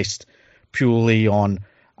are based purely on,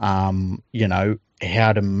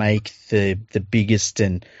 how to make the biggest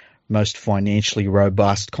and most financially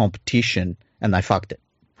robust competition, and they fucked it.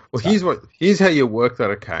 Well, here's how you work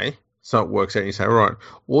that, okay? So it works out. You say, right,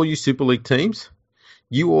 all you Super League teams,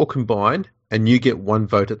 you all combine, and you get one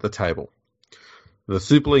vote at the table. The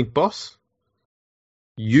Super League boss,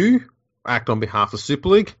 you act on behalf of Super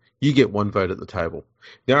League, you get one vote at the table.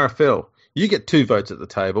 The RFL, you get 2 votes at the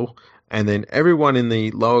table, and then everyone in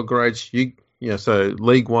the lower grades, so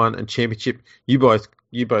League One and Championship, you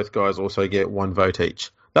both guys also get 1 vote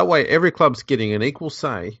each. That way, every club's getting an equal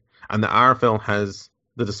say, and the RFL has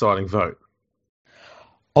the deciding vote.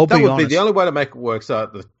 That would be the only way to make it work,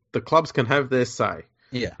 so the clubs can have their say.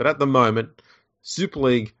 Yeah. But at the moment, Super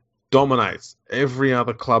League dominates every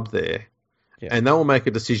other club there, and they will make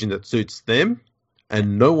a decision that suits them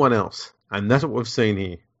and no one else. And that's what we've seen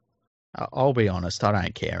here. I'll be honest, I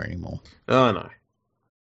don't care anymore. Oh, no.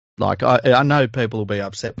 Like, I know people will be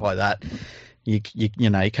upset by that. You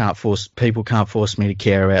can't force me to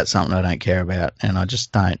care about something I don't care about, and I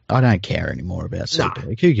don't care anymore about Super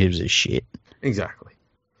League. Who gives a shit? Exactly.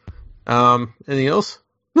 Anything else?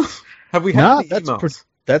 Have we had any emails?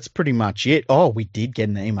 That's pretty much it. Oh, we did get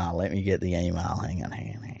an email. Let me get the email. Hang on.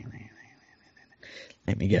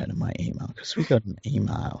 Let me go to my email, because we got an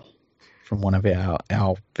email from one of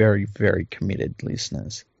our very, very committed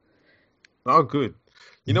listeners. Oh, good.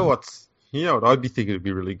 You know what I'd be thinking would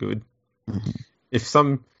be really good? Mm-hmm. If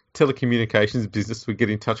some telecommunications business would get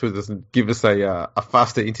in touch with us and give us a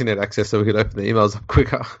faster internet access so we could open the emails up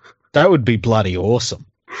quicker. That would be bloody awesome.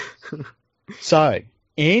 So,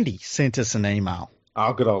 Andy sent us an email.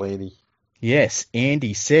 Oh, good old Andy. Yes,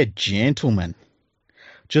 Andy said, "Gentlemen,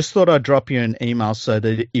 just thought I'd drop you an email so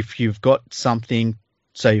that if you've got something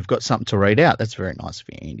to read out." That's very nice of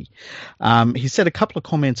you, Andy. He said a couple of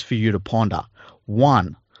comments for you to ponder.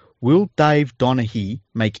 1, will Dave Donaghy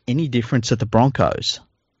make any difference at the Broncos?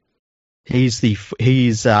 He's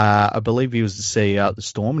I believe he was the CEO at the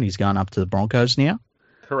Storm, and he's going up to the Broncos now.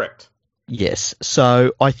 Correct. Yes.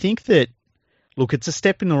 So I think that, look, it's a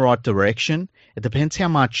step in the right direction. It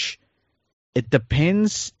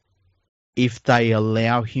depends if they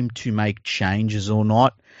allow him to make changes or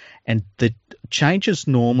not. And the changes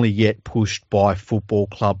normally get pushed by football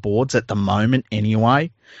club boards at the moment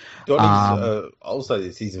anyway. I'll say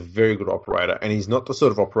this, he's a very good operator, and he's not the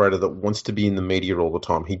sort of operator that wants to be in the media all the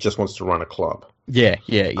time. He just wants to run a club. Yeah.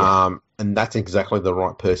 And that's exactly the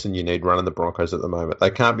right person you need running the Broncos at the moment.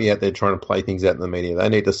 They can't be out there trying to play things out in the media. They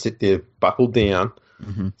need to sit there, buckle down,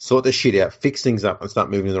 sort their shit out, fix things up, and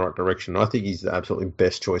start moving in the right direction. I think he's the absolutely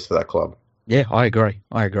best choice for that club. Yeah, I agree.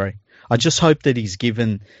 I just hope that he's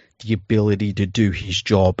given the ability to do his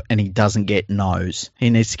job and he doesn't get no's.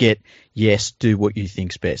 He needs to get, yes, do what you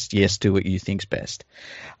think's best. Yes, do what you think's best.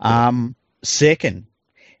 Second,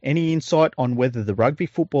 any insight on whether the Rugby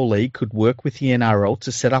Football League could work with the NRL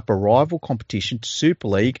to set up a rival competition to Super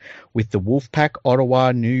League with the Wolfpack,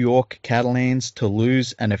 Ottawa, New York, Catalans,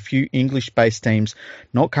 Toulouse, and a few English-based teams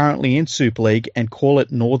not currently in Super League, and call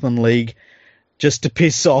it Northern League just to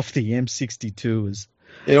piss off the M62ers?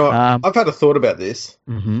 You know, I've had a thought about this.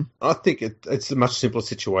 Mm-hmm. I think it's a much simpler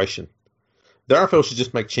situation. The RFL should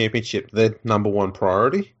just make Championship their number one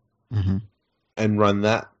priority and run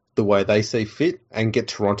that the way they see fit, and get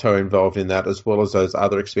Toronto involved in that as well as those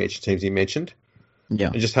other expansion teams you mentioned. Yeah.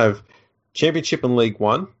 And just have Championship and League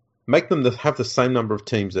One, make them have the same number of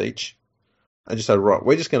teams each, and just say, right,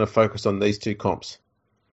 we're just going to focus on these 2 comps.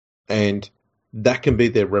 And that can be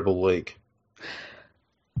their rebel league.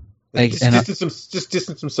 Just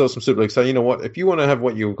distance themselves from Super League. So, you know what? If you want to have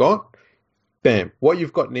what you've got, bam. What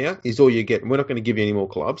you've got now is all you get. And we're not going to give you any more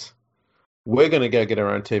clubs. We're going to go get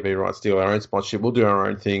our own TV rights deal, our own sponsorship. We'll do our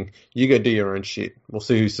own thing. You go do your own shit. We'll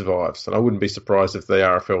see who survives. And I wouldn't be surprised if the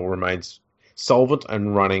RFL remains solvent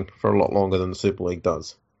and running for a lot longer than the Super League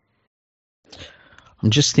does. I'm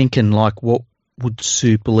just thinking, like, what would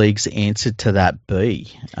Super League's answer to that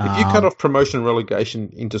be? If you cut off promotion and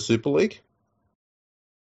relegation into Super League,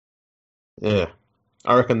 yeah,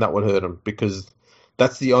 I reckon that would hurt them, because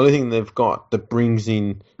that's the only thing they've got that brings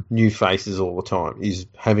in new faces all the time, is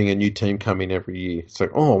having a new team come in every year. It's like,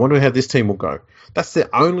 oh, I wonder how this team will go. That's the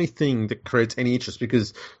only thing that creates any interest,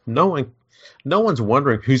 because no one's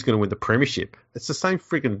wondering who's going to win the premiership. It's the same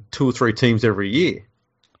freaking 2 or 3 teams every year.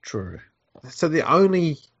 True. So the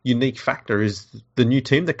only unique factor is the new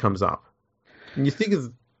team that comes up. And you think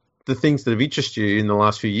of the things that have interested you in the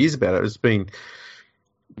last few years about it, has been,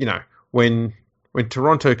 you know, when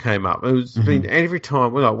Toronto came up, it's been every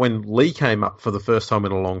time, when Lee came up for the first time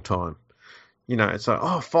in a long time. You know, it's like,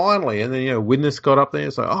 oh, finally. And then, you know, Widnes got up there.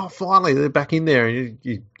 It's like, oh, finally, they're back in there. And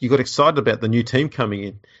you got excited about the new team coming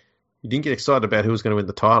in. You didn't get excited about who was going to win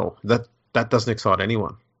the title. That doesn't excite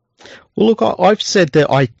anyone. Well, look, I've said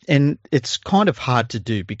that and it's kind of hard to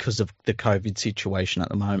do because of the COVID situation at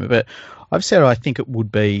the moment, but I've said I think it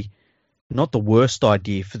would be not the worst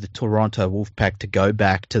idea for the Toronto Wolfpack to go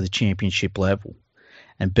back to the championship level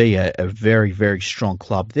and be a very, very strong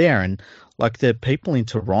club there. And like the people in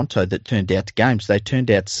Toronto that turned out to games, they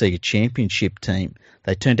turned out to see a championship team.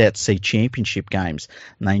 They turned out to see championship games,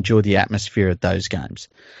 and they enjoy the atmosphere at those games.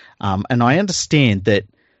 And I understand that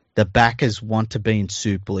the backers want to be in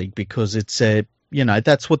Super League because it's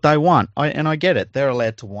that's what they want. I get it. They're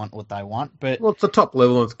allowed to want what they want, but it's the top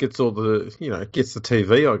level and it gets all the, it gets the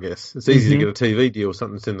TV, I guess. It's easy to get a TV deal,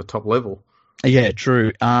 something that's in the top level. Yeah,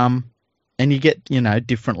 true. And you get,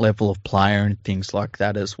 different level of player and things like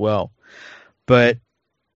that as well. But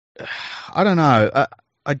I don't know.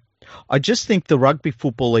 I just think the Rugby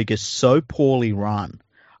Football League is so poorly run.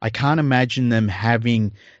 I can't imagine them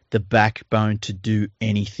having the backbone to do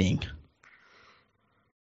anything.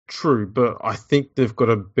 True, but I think they've got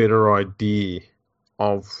a better idea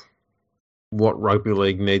of what Rugby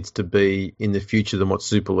League needs to be in the future than what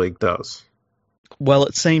Super League does. Well,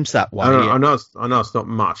 it seems that way. I know it's not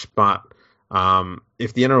much, but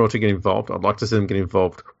if the NRL to get involved, I'd like to see them get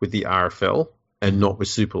involved with the RFL and not with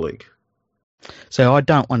Super League. So I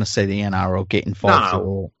don't want to see the NRL get involved at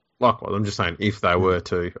all. Likewise, I'm just saying if they were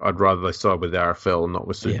to, I'd rather they side with the RFL and not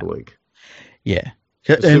with Super League. Yeah.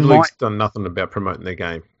 Super League's done nothing about promoting their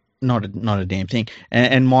game. Not a damn thing.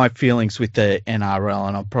 And my feelings with the NRL,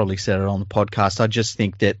 and I've probably said it on the podcast, I just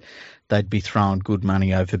think that they'd be throwing good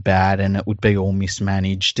money over bad and it would be all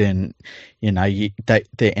mismanaged and, the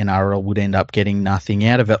NRL would end up getting nothing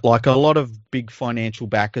out of it. Like a lot of big financial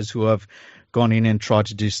backers who have gone in and tried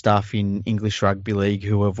to do stuff in English Rugby League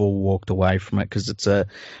who have all walked away from it because it's a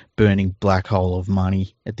burning black hole of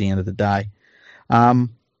money at the end of the day.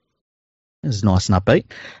 It's nice and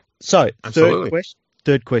upbeat. So,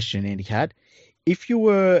 third question, Andy had. If you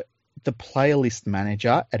were the player list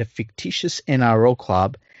manager at a fictitious NRL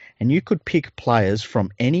club and you could pick players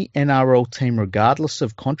from any NRL team regardless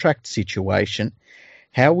of contract situation,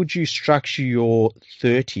 how would you structure your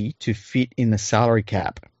 30 to fit in the salary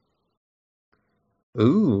cap?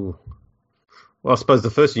 Ooh. Well, I suppose the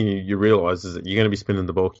first thing you realise is that you're going to be spending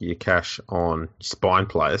the bulk of your cash on spine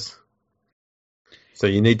players. So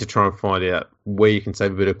you need to try and find out where you can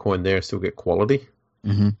save a bit of coin there and still get quality.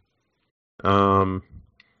 Mm-hmm.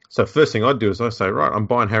 So first thing I'd do is I say, right, I'm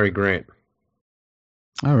buying Harry Grant.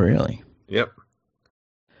 Oh, really? Yep.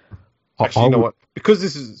 Actually, you know what? Because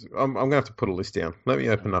this is, I'm going to have to put a list down. Let me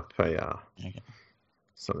open up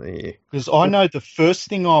something here. Because I know the first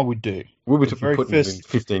thing I would do. We'll be putting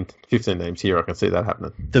 15 names here. I can see that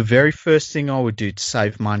happening. The very first thing I would do to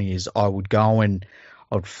save money is I would go and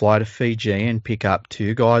I'd fly to Fiji and pick up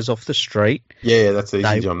 2 guys off the street. Yeah, that's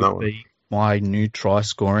easy job, that one. My new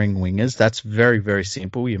try-scoring wingers. That's very, very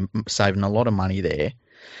simple. You're saving a lot of money there.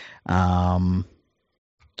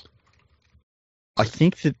 I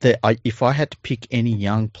think that if I had to pick any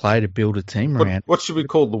young player to build a team around... What should we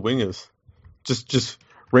call the wingers? Just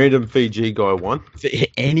random Fiji guy 1?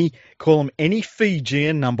 Call them any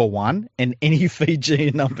Fijian number 1 and any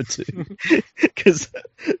Fijian number 2. Because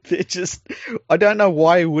they're just... I don't know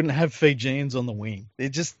why you wouldn't have Fijians on the wing. They're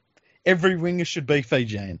just... Every winger should be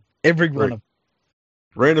Fijian. Every one of them.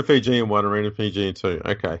 Random Fijian 1 and random Fijian 2.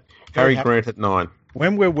 Okay. Harry Grant at 9.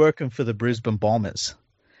 When we're working for the Brisbane Bombers...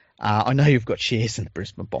 I know you've got shares in the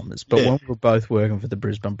Brisbane Bombers, but when we're both working for the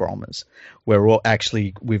Brisbane Bombers,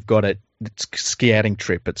 we've got it's scouting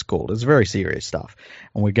trip, it's called. It's very serious stuff.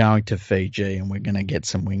 And we're going to Fiji and we're going to get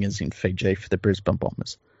some wingers in Fiji for the Brisbane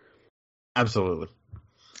Bombers. Absolutely.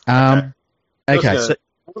 Okay.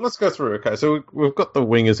 Let's go through. Okay, so we've got the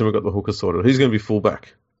wingers and we've got the hookers sorted. Who's going to be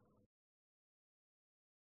fullback?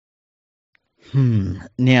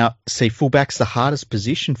 Now, see, fullback's the hardest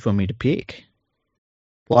position for me to pick.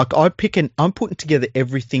 Like I'm putting together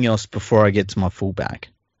everything else before I get to my fullback.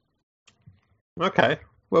 Okay,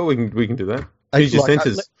 well we can do that. Who's your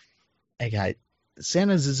centres? Okay,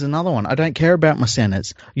 centres is another one. I don't care about my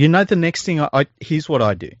centres. You know, the next thing here's what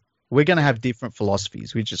I do. We're going to have different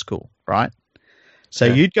philosophies, which is cool, right? So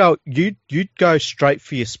you'd go straight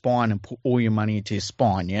for your spine and put all your money into your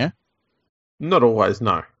spine, yeah? Not always,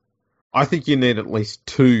 no. I think you need at least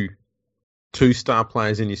two star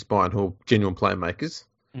players in your spine who are genuine playmakers.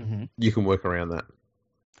 Mm-hmm. You can work around that.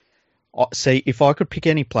 See, if I could pick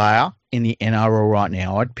any player in the NRL right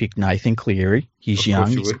now, I'd pick Nathan Cleary. He's young.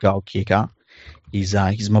 He's a goal kicker. He's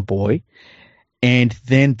my boy. And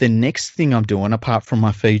then the next thing I'm doing, apart from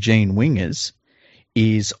my Fijian wingers,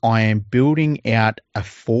 is I am building out a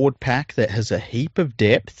forward pack that has a heap of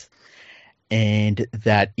depth and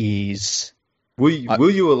that is... Will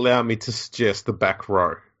you allow me to suggest the back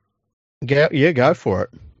row? Go for it.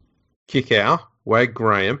 Kickout, Wade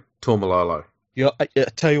Graham, Tormalolo. I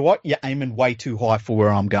tell you what, you're aiming way too high for where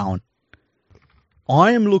I'm going.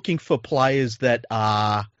 I am looking for players that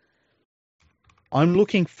are... I'm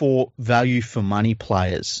looking for value for money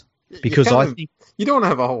players. Because I think... You don't want to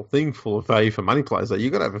have a whole thing full of value for money players, though.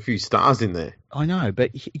 You've got to have a few stars in there. I know,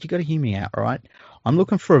 but you got to hear me out, right? I'm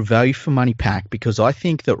looking for a value for money pack because I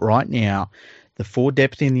think that right now the forward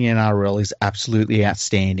depth in the NRL is absolutely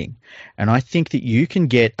outstanding. And I think that you can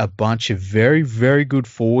get a bunch of very, very good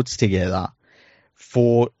forwards together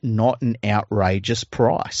for not an outrageous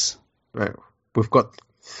price. Right. We've got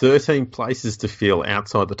 13 places to fill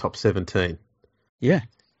outside the top 17. Yeah.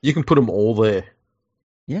 You can put them all there.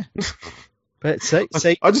 Yeah. But see,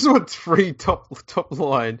 I just want 3 top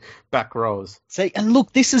line back rows. See, and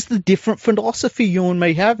look, this is the different philosophy you and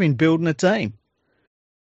me have in building a team.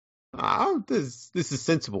 This is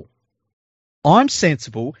sensible. I'm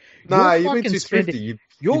sensible. No, you've been too thrifty.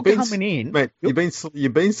 You're coming in, mate. You've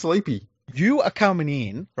been sleepy. You are coming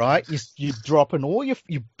in, right? You're dropping all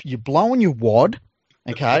you're blowing your wad,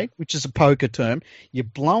 okay, which is a poker term. You're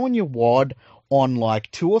blowing your wad on like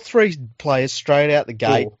 2 or 3 players straight out the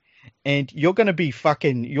gate. Cool. And you're going to be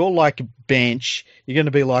you're like bench. You're going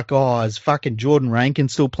to be like, oh, is fucking Jordan Rankin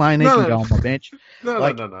still playing? He can go on my bench.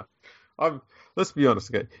 No. Let's be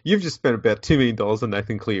honest, okay? You've just spent about $2 million on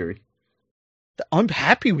Nathan Cleary. I'm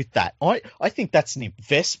happy with that. I think that's an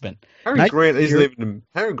investment. Harry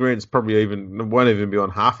Grant probably won't even be on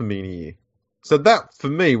 $500,000 a year. So that for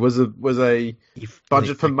me was a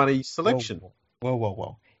budget for money selection.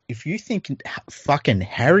 Whoa. If you think fucking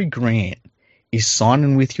Harry Grant is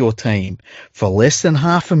signing with your team for less than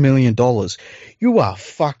 $500,000, you are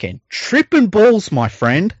fucking tripping balls, my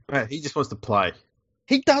friend. Mate, he just wants to play.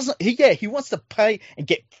 He doesn't. He wants to pay and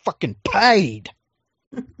get fucking paid.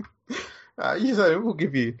 We'll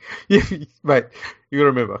give you, mate. You got to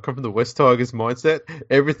remember, I come from the West Tigers mindset.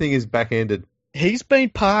 Everything is back-ended. He's been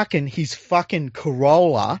parking his fucking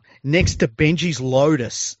Corolla next to Benji's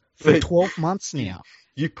Lotus for 12 months now.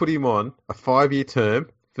 You put him on a 5-year term.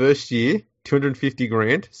 First year,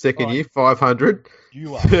 $250,000. Second year,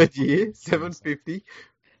 $500,000. Third year, $750,000.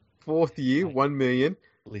 Fourth year, $1 million.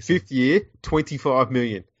 Listen, 5th year, $25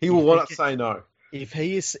 million. He will not say no. If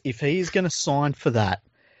he is going to sign for that,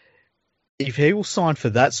 if he will sign for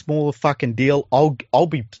that smaller fucking deal, I'll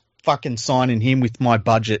be fucking signing him with my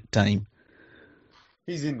budget team.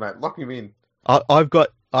 He's in, mate. Lock him in.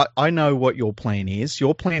 I know what your plan is.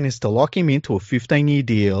 Your plan is to lock him into a 15-year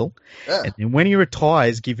deal, and then when he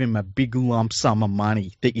retires, give him a big lump sum of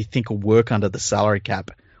money that you think will work under the salary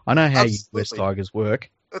cap. I know how you West Tigers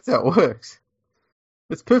work. That's how it works.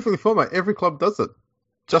 It's perfectly fine, mate. Every club does it.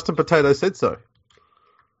 Justin Potato said so.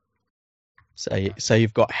 So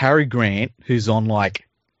you've got Harry Grant, who's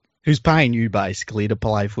paying you basically to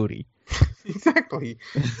play footy. Exactly.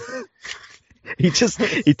 He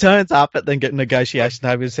turns up at the negotiation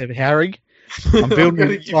table and said, Harry, I'm building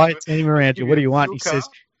an entire team around you. What do you want? He says,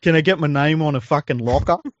 can I get my name on a fucking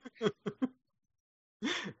locker?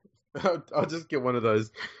 I'll just get one of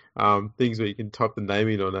those things where you can type the name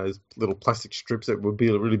in on those little plastic strips that would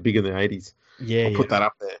be really big in the 80s. Yeah, I'll put that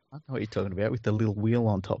up there. I know what you're talking about with the little wheel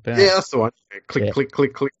on top. Yeah, that's the one. Click, click,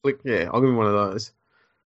 click, click, click. Yeah, I'll give you one of those.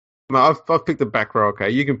 I've picked the back row.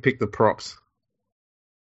 Okay, you can pick the props.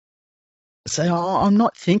 So I'm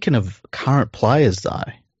not thinking of current players though.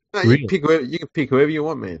 No, really. You can pick whoever you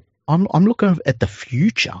want, man. I'm looking at the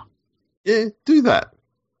future. Yeah, do that.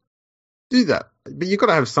 But you've got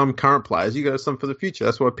to have some current players. You've got to have some for the future.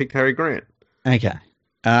 That's why I picked Harry Grant. Okay.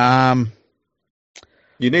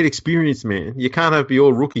 You need experience, man. You can't be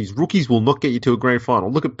all rookies. Rookies will not get you to a grand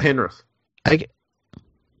final. Look at Penrith. Okay.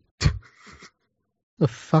 The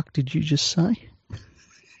fuck did you just say?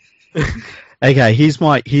 Okay, here's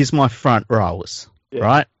my front rowers,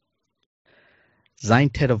 right?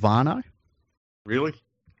 Zane Tedovano. Really?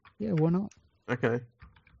 Yeah, why not? Okay.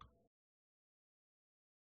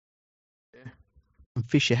 Yeah. And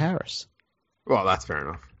Fisher Harris. Well, that's fair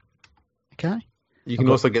enough. Okay. You can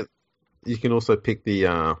also pick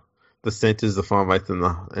the centers, the 5'8",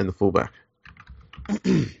 and the fullback.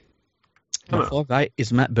 The 5'8"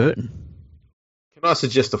 is Matt Burton. Can I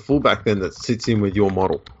suggest a fullback then that sits in with your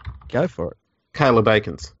model? Go for it. Caleb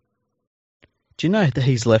Akins. Do you know that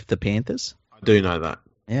he's left the Panthers? I do know that.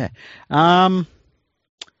 Yeah. I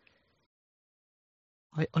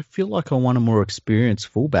feel like I want a more experienced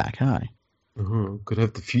fullback, hey? Could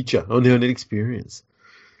have the future. Oh, no, I need experience.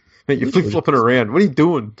 Mate, you're flip-flopping around. What are you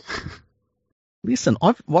doing? Listen,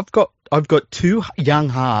 I've got I've got two young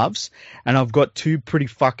halves, and I've got two pretty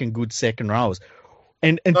fucking good second rows,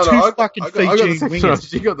 and No, two I fucking got the Fijian second wingers.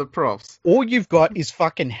 rows. You got the props. All you've got is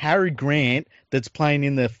fucking Harry Grant that's playing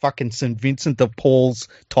in the fucking St. Vincent de Paul's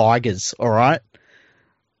Tigers. All right.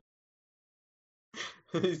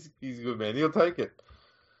 He's a good man. He'll take it.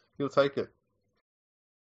 He'll take it.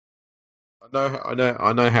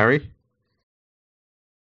 I know Harry.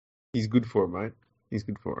 He's good for it, mate. He's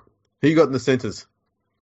good for it. Who you got in the centres?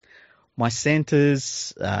 My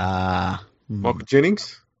centres, Michael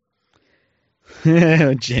Jennings?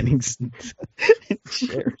 Jennings.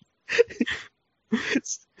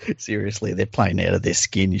 Seriously, they're playing out of their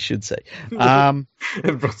skin, you should say. And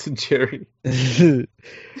Bronson Cherry.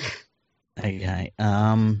 Okay.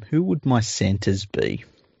 Who would my centres be?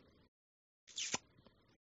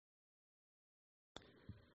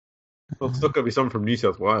 Well, it's not going to be someone from New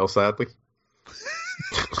South Wales, sadly.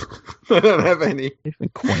 They don't have any. Even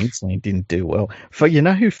Queensland didn't do well. You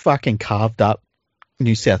know who fucking carved up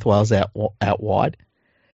New South Wales out wide?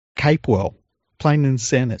 Capewell, playing in the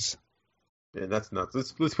centres. Yeah, that's nuts.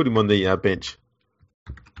 Let's put him on the bench.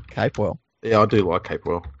 Capewell. Yeah, I do like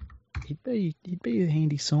Capewell. He'd be a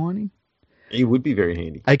handy signing. He would be very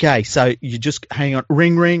handy. Okay, so you just hang on.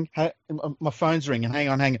 Ring. My phone's ringing. Hang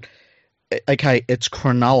on. Okay, it's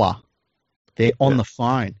Cronulla. They're on the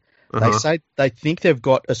phone. They say they think they've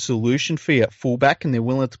got a solution for you at fullback, and they're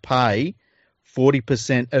willing to pay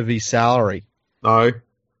 40% of his salary. No.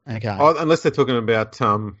 Okay. Oh, unless they're talking about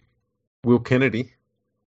Will Kennedy.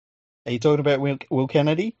 Are you talking about Will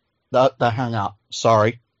Kennedy? They hung up.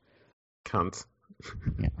 Sorry. Cunt.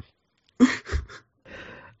 Yeah.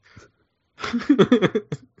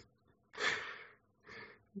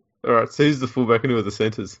 All right, so who's the fullback and who are the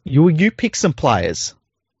centres? You pick some players.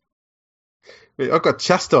 I got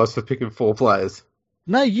chastised for picking 4 players.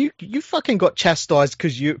 No, you fucking got chastised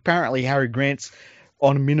because apparently Harry Grant's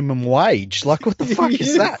on a minimum wage. Like, what the fuck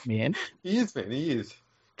is that, man? He is, man. He is.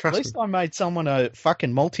 At least I made someone a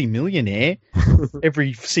fucking multi-millionaire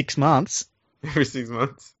every 6 months. Every 6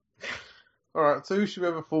 months. All right, so who should we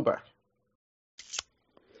have a fullback?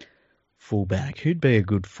 Fullback. Who'd be a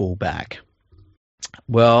good fullback?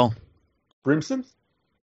 Well, Brimson?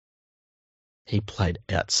 He played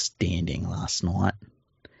outstanding last night.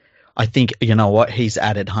 I think, you know what, he's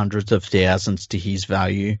added hundreds of thousands to his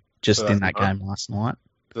value just in that game last night.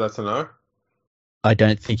 So that's a no? I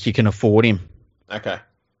don't think you can afford him. Okay.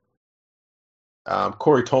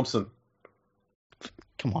 Corey Thompson.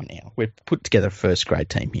 Come on now. We've put together a first grade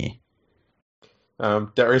team here.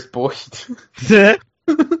 Darius Boyd.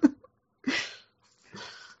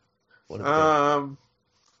 What about?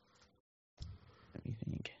 Let me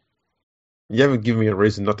think. You haven't given me a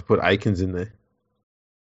reason not to put Aikens in there.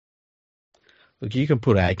 Look, you can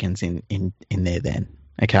put Aikens in there then.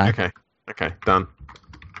 Okay. Okay. Done.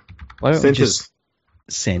 Centres.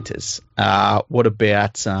 Centres. What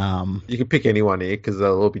about? You can pick anyone here because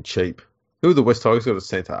they'll all be cheap. Who are the West Tigers got a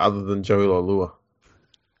centre other than Joey Laulua?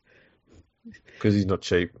 Because he's not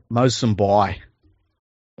cheap. Mosum Bai.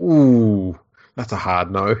 Ooh, that's a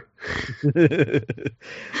hard no.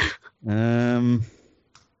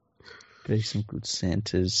 Be some good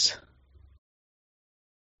centres.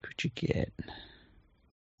 Could you get?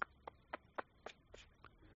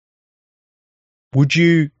 Would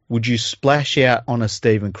you splash out on a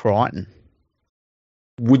Stephen Crichton?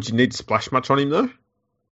 Would you need to splash much on him though?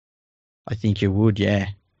 I think you would, yeah.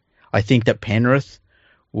 I think that Penrith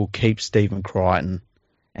will keep Stephen Crichton,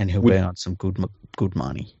 and he'll be on some good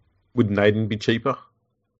money. Would Naden be cheaper?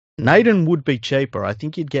 Naden would be cheaper. I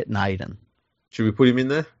think you'd get Naden. Should we put him in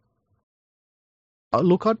there?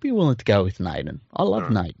 Look, I'd be willing to go with Naden. I love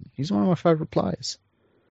Naden. He's one of my favourite players.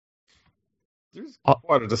 There's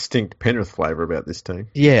quite a distinct Penrith flavour about this team.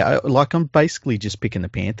 Yeah, I'm basically just picking the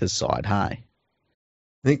Panthers side, hey? I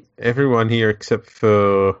think everyone here except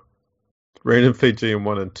for Random Fijian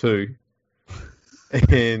 1 and 2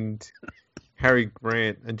 and Harry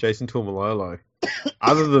Grant and Jason Tuomololo.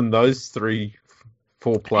 Other than those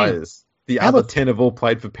 4 players, the other 10 have all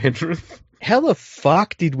played for Penrith. How the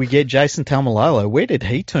fuck did we get Jason Taumalolo? Where did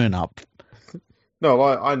he turn up? No,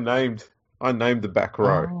 I named the back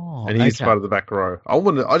row, and he's part of the back row.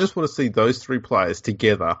 I just want to see those 3 players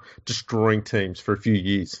together destroying teams for a few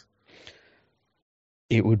years.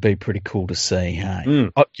 It would be pretty cool to see, hey?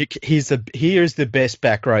 Here's the best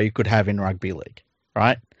back row you could have in rugby league,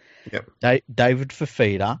 right? Yep. David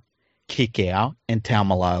Fafita, Kikau, and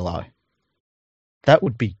Taumalolo. That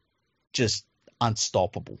would be just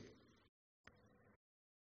unstoppable.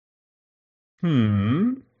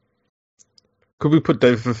 Could we put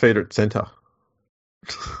David Fafita at centre?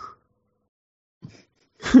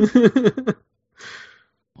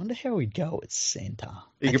 Wonder how he'd go at centre.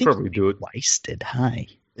 He I could think probably he'd be do it. wasted, hey?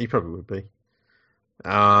 He probably would be.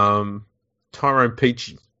 Tyrone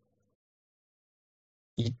Peachy.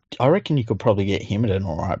 I reckon you could probably get him at an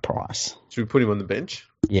alright price. Should we put him on the bench?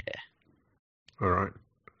 Yeah. All right.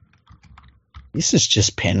 This is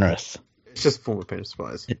just Penrith. It's just former Penrith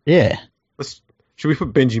players. Yeah. Should we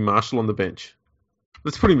put Benji Marshall on the bench?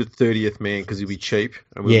 Let's put him at 30th man because he'll be cheap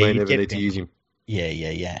and we may never need to use him.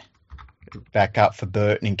 Yeah. Back up for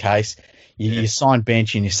Burton in case. You sign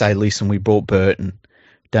bench and you say, listen, we brought Burton.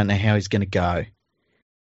 Don't know how he's going to go.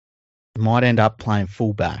 You might end up playing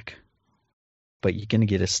fullback, but you're going to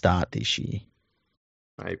get a start this year.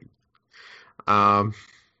 Maybe.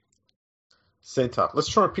 Centre. Let's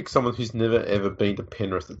try and pick someone who's never ever been to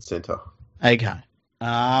Penrith at centre. Okay.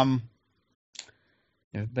 Never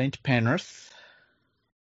been to Penrith.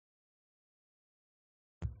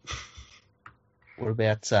 What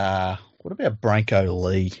about Branko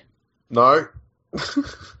Lee? No.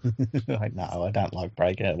 No, I don't like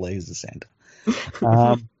Branko Lee as a centre.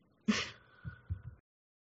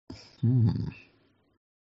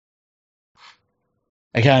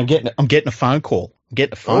 Okay, I'm getting a phone call. You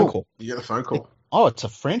get a phone call. Oh, it's a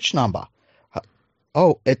French number.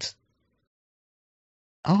 Okay,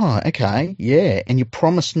 yeah. And you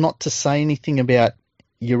promised not to say anything about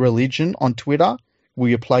your religion on Twitter. Will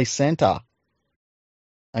you play centre?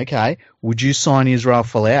 Okay. Would you sign Israel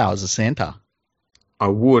Folau as a centre? I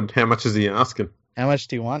would. How much is he asking? How much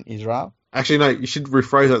do you want, Israel? Actually, no. You should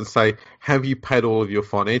rephrase that and say, "Have you paid all of your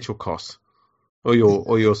financial costs, or your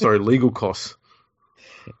legal costs?"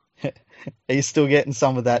 Are you still getting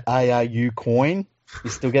some of that ARU coin?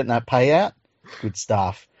 You still getting that payout? Good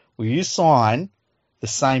stuff. Will you sign the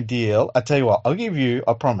same deal? I tell you what,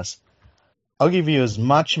 I promise, I'll give you as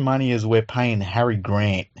much money as we're paying Harry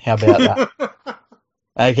Grant. How about that?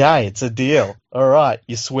 Okay, it's a deal. All right,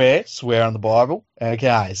 you swear on the Bible.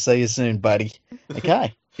 Okay, see you soon, buddy.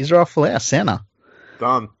 Okay, Israel Folau, centre.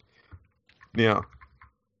 Done. Now,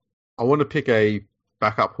 I want to pick a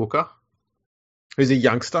backup hooker who's a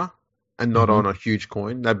youngster and not on a huge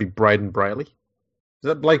coin. That'd be Braden Brayley. Is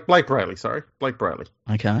that Blake Brayley? Sorry, Blake Brayley.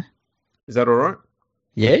 Okay. Is that all right?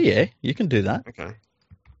 Yeah, you can do that. Okay.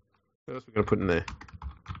 What else are we going to put in there?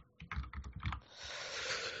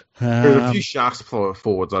 There's a few Sharks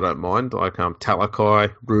forwards I don't mind, like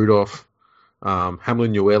Talakai, Rudolph,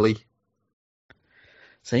 Hamlin Ueli.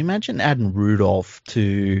 So imagine adding Rudolph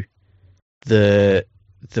to the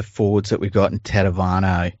forwards that we've got in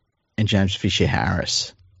Tadavano and James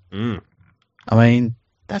Fisher-Harris. Mm. I mean,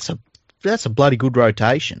 that's a bloody good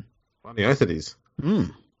rotation. Bloody oath it is.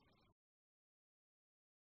 Mm.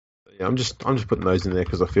 Yeah, I'm just putting those in there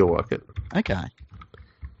because I feel like it. Okay.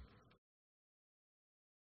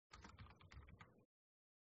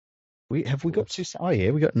 We got two. Oh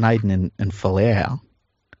yeah, we got Naden and Folau.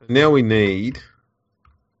 Now we need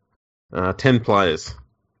 10 players.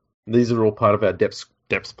 These are all part of our depth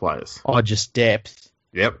players. Oh, just depth.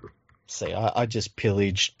 Yep. See, I just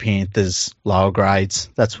pillaged Panthers lower grades.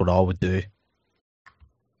 That's what I would do.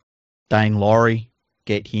 Dane Laurie,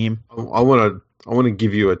 get him. I want to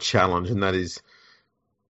give you a challenge, and that is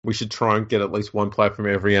we should try and get at least one player from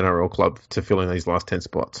every NRL club to fill in these last 10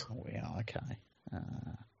 spots. Oh, yeah, okay.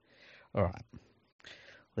 All right.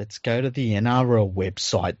 Let's go to the NRL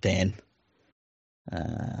website then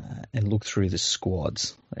and look through the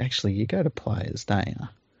squads. Actually, you go to players, don't you?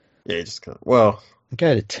 Yeah, just kind of, well...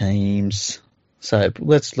 Go to teams. So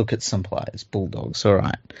let's look at some players. Bulldogs, all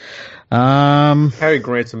right. Harry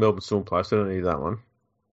Grant's a Melbourne Storm player, so I don't need that one.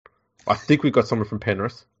 I think we've got someone from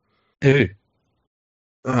Penrith. Who?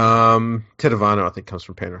 Tedavano, I think, comes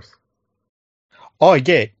from Penrith. Oh,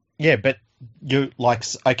 yeah, but you like,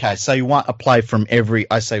 okay, so you want a play from every,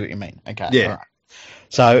 I see what you mean. Okay, yeah. All right.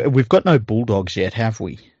 So we've got no Bulldogs yet, have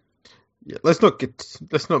we? Yeah, let's not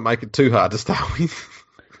make it too hard to start with.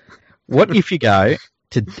 What if you go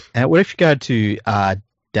to Dallin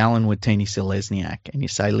Watini-Selesniak and you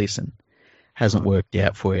say, listen, hasn't worked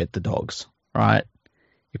out for you at the Dogs, right?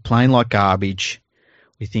 You're playing like garbage.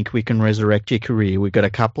 We think we can resurrect your career. We've got a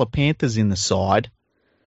couple of Panthers in the side.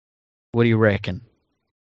 What do you reckon?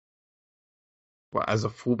 What, as a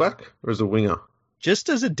fullback or as a winger? Just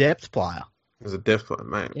as a depth player. As a depth player,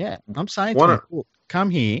 mate. Yeah, I'm saying to him, look, come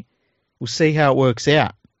here. We'll see how it works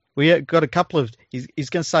out. We got a couple of... He's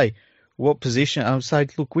going to say, what position? I'll say,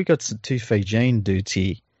 look, we got some two Fijian dudes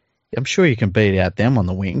here. I'm sure you can beat out them on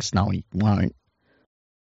the wings. No, you won't.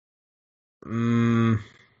 You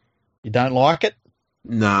don't like it?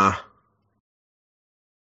 Nah.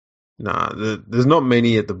 There's not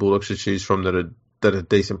many at the Bulldogs to choose from that are that are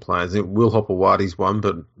decent players. Will Hopewadi's one,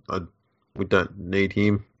 but we don't need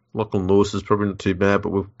him. Lachlan Lewis is probably not too bad, but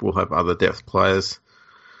we'll have other depth players.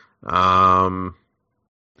 Can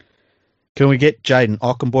we get Jaden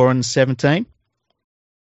Ockenborough in the 17?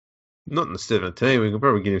 Not in the 17. We can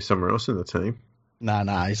probably get him somewhere else in the team. No,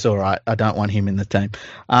 he's all right. I don't want him in the team.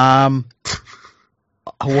 What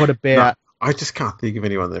about... No, I just can't think of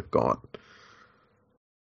anyone they've got.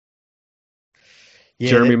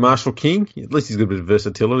 Yeah, Jeremy Marshall-King? At least he's got a bit of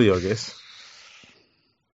versatility, I guess.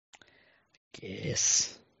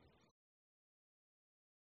 Yes.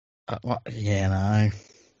 No.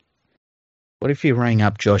 What if you rang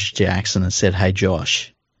up Josh Jackson and said, "Hey,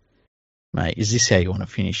 Josh, mate, is this how you want to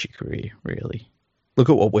finish your career, really? Look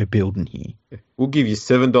at what we're building here. We'll give you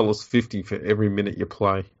 $7.50 for every minute you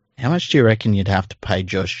play." How much do you reckon you'd have to pay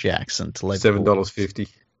Josh Jackson to leave? $7.50.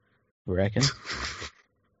 You reckon?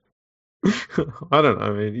 I don't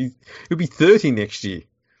know, man. He'll be 30 next year.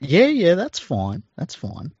 Yeah, that's fine.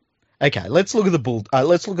 Okay, let's look at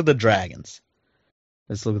let's look at the Dragons.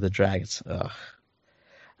 Ugh.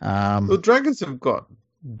 The Dragons have got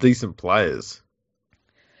decent players,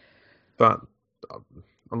 but a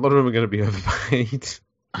lot of them are going to be overpaid.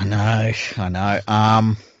 I know.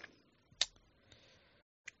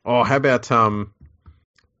 How about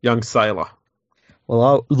young Sailor?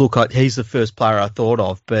 Well, he's the first player I thought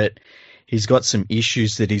of, but he's got some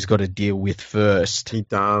issues that he's got to deal with first. He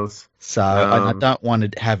does. So I don't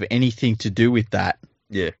want to have anything to do with that.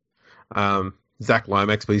 Yeah. Zach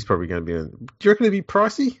Lomax, but he's probably going to be... Do you reckon it'd be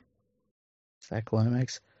pricey? Zach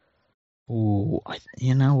Lomax? Ooh,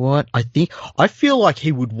 you know what? I feel like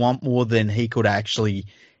he would want more than he could actually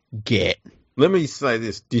get. Let me say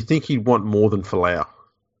this. Do you think he'd want more than Folau?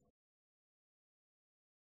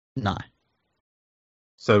 No.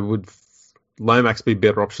 So would Lomax be a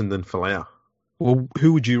better option than Folau? Well,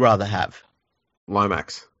 who would you rather have?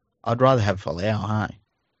 Lomax. I'd rather have Folau, hey?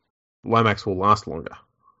 Lomax will last longer.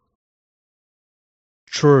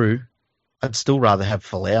 True. I'd still rather have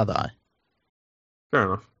Folau, though. Fair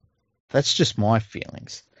enough. That's just my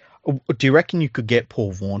feelings. Do you reckon you could get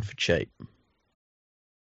Paul Vaughan for cheap?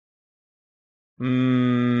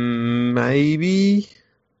 Maybe.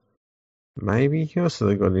 Who else have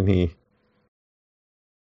they got in here?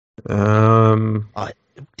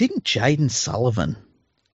 Didn't Jaden Sullivan?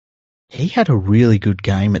 He had a really good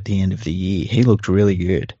game at the end of the year. He looked really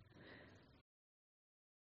good.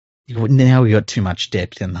 Now we got too much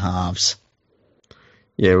depth in the halves.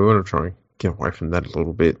 Yeah, we want to try and get away from that a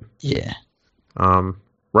little bit. Yeah.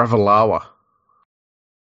 Ravalawa.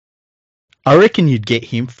 I reckon you'd get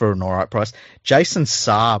him for an alright price. Jason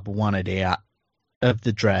Saab won it out of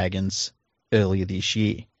the Dragons earlier this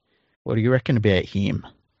year. What do you reckon about him?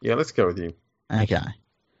 Yeah, let's go with him. Okay.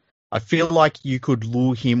 I feel like you could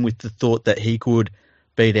lure him with the thought that he could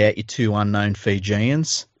beat out your two unknown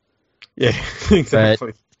Fijians. Yeah,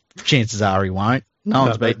 exactly. But chances are he won't. No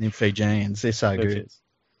one's beating them Fijians. They're so good.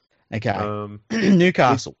 Chance. Okay.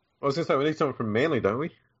 Newcastle. I was going to say, we need someone from Manly, don't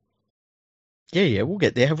we? Yeah, we'll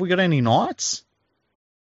get there. Have we got any Knights?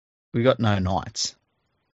 We got no Knights.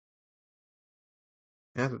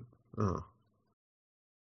 Alrighty,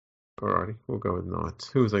 we'll go with Knights.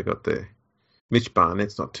 Who have they got there? Mitch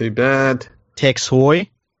Barnett's not too bad. Tex Hoy.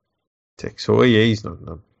 Yeah, he's not.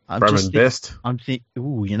 Bradman Best.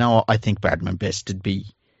 You know what? I think Bradman Best would be...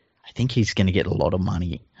 I think he's going to get a lot of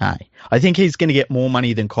money. Hey, I think he's going to get more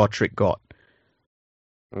money than Kotrick got.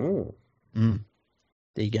 Oh. There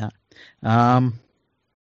you go. Let's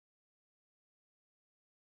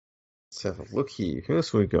have a look here. Who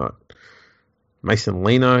else we got? Mason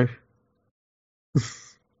Lino.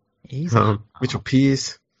 Mitchell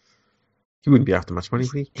Pearce. He wouldn't be after much money,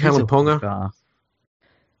 would he? Callum Ponga.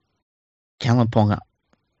 Callum Ponga.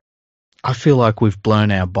 I feel like we've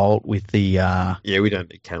blown our bolt with the... Yeah, we don't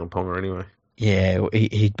need Callum Ponga anyway. Yeah,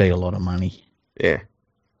 he'd be a lot of money. Yeah.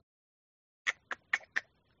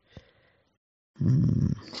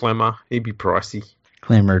 Clemmer, he'd be pricey.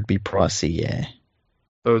 Clemmer would be pricey, yeah.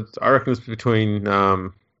 So I reckon it's between,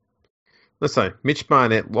 let's say, Mitch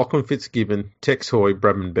Barnett, Lachlan Fitzgibbon, Tex Hoy,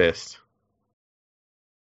 Bradman Best.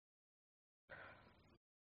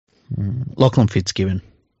 Lachlan Fitzgibbon.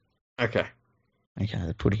 Okay,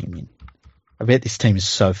 put him in. I bet this team is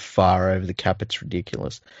so far over the cap, it's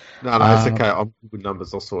ridiculous. No, it's okay. I'm good with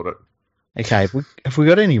numbers. I'll sort it. Okay, have we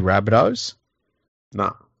got any Rabbitohs?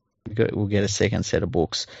 No. We'll get a second set of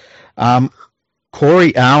books.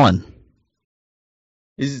 Corey Allen.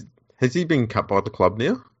 Has he been cut by the club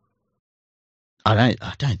now? I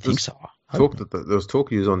don't think so. There was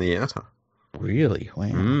talk he was on the outer. Really?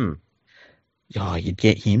 Wow. Oh, you'd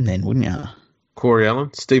get him then, wouldn't you? Corey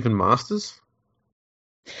Allen, Stephen Masters.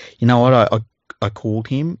 You know what? I called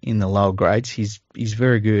him in the lower grades. He's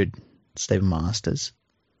very good, Stephen Masters.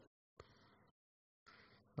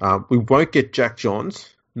 We won't get Jack Johns,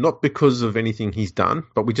 not because of anything he's done,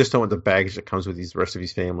 but we just don't want the baggage that comes with the rest of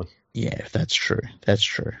his family. Yeah, that's true. That's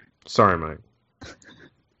true. Sorry, mate.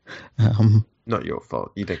 Not your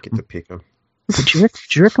fault. You don't get to pick him. Do you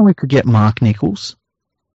reckon we could get Mark Nichols?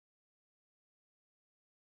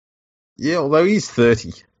 Yeah, although he's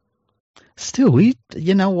 30. Still, you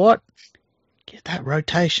know what? Get that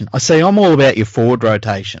rotation. I see. I'm all about your forward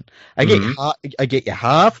rotation. I get your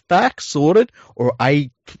half back sorted, or a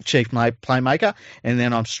chief playmaker, and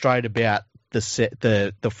then I'm straight about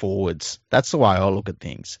the forwards. That's the way I look at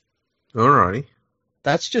things. Alrighty.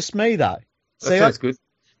 That's just me, though. That sounds good.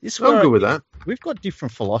 I'm good with that. We've got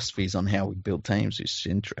different philosophies on how we build teams, which is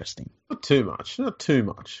interesting. Not too much. Not too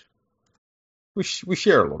much. We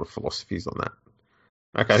share a lot of philosophies on that.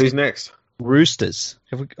 Okay, who's next? Roosters.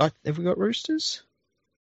 Have we got Roosters?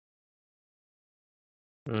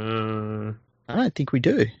 I don't think we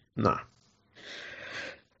do. No.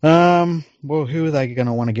 Well, who are they going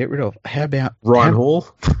to want to get rid of? How about Ryan Hall?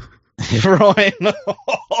 Ryan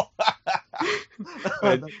Hall.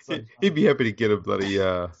 He'd be happy to get a bloody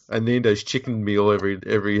a Nando's chicken meal every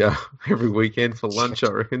weekend for lunch, I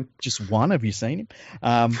reckon. Just one? Have you seen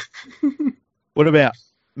him? What about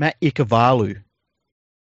Matt Ikuvalu?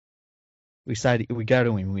 We go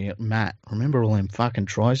to him, Matt, remember all them fucking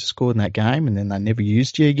tries you scored in that game and then they never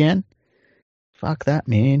used you again? Fuck that,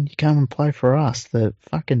 man. You come and play for us. The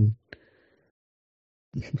fucking...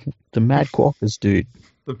 the Mad Quackers, dude.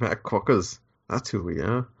 The Mad Quackers. That's who we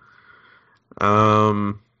are.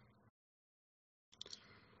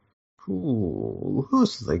 Who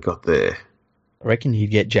else have they got there? I reckon you'd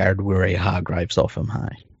get Jared Warrior-Hargraves off him,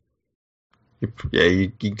 hey? Yeah, you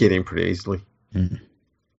get him pretty easily. Mm.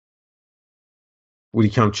 Would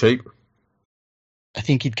he come cheap? I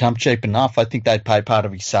think he'd come cheap enough. I think they'd pay part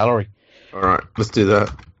of his salary. All right, let's do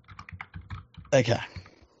that. Okay.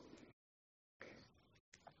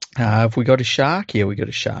 Have we got a Shark? Yeah, we got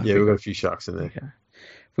a Shark. Yeah, we've got a few Sharks in there. Okay.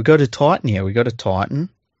 We got a Titan? Yeah, we got a Titan.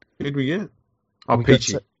 Who'd we get? Oh,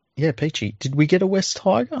 Peachy. Yeah, Peachy. Did we get a West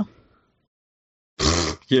Tiger?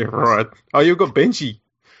 Yeah, right. Oh, you've got Benji.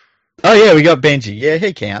 Oh, yeah, we got Benji. Yeah,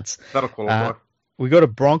 he counts. That'll qualify. We got a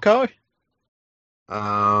Bronco?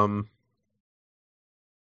 No.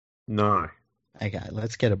 Okay,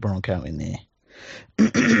 let's get a Bronco in there.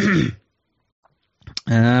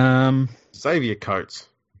 Xavier Coates.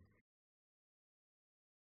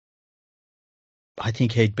 I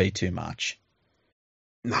think he'd be too much.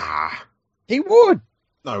 Nah. He would.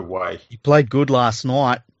 No way. He played good last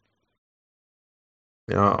night.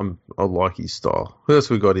 Yeah, I like his style. Who else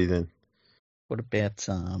we got here then? What about,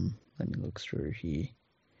 let me look through here.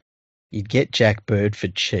 You'd get Jack Bird for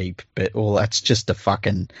cheap, but that's just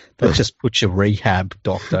that just puts your rehab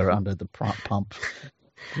doctor under the pump.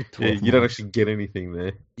 Yeah, you don't actually get anything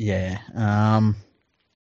there. Yeah.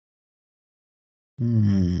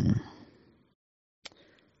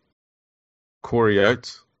 Corey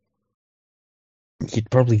Oates.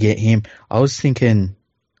 You'd probably get him. I was thinking,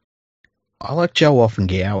 I like Joe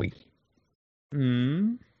Offengowie.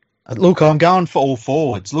 Look, I'm going for all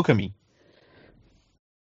forwards. Look at me.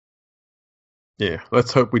 Yeah,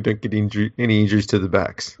 let's hope we don't get any injuries to the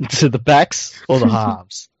backs. To the backs or the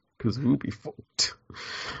halves? Because we'll be fucked.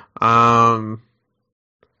 Herbie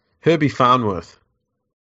Farnworth.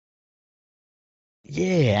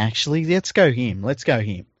 Yeah, actually, let's go him. There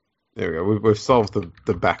we go. We've solved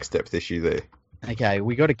the back steps issue there. Okay,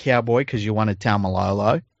 we got a Cowboy because you wanted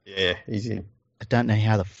Taumalolo. Yeah, he's in. I don't know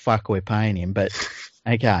how the fuck we're paying him, but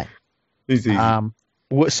okay. He's easy.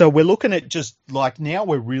 So we're looking at just like now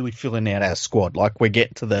we're really filling out our squad. Like we're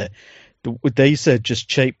getting to these are just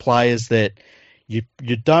cheap players that you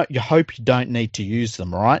hope you don't need to use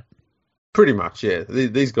them, right? Pretty much, yeah.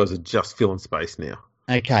 These guys are just filling space now.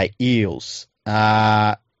 Okay, Eels.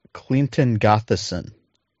 Clinton Gutherson.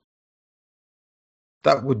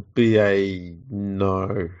 That would be a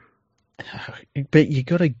no. But you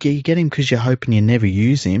get him because you're hoping you never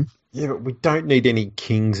use him. Yeah, but we don't need any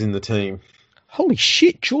kings in the team. Holy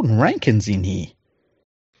shit, Jordan Rankin's in here.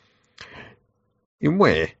 In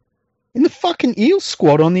where? In the fucking Eels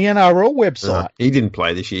squad on the NRL website. He didn't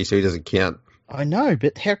play this year, so he doesn't count. I know,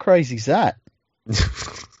 but how crazy is that?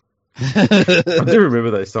 I do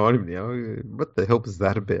remember they signed him now. What the hell is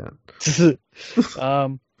that about?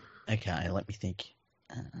 Okay, let me think.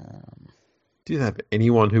 Do you have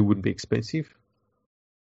anyone who wouldn't be expensive?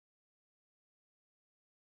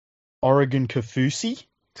 Oregon Kafusi?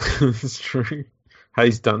 That's true.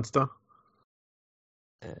 Hayes Dunster?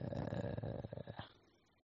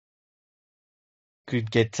 Could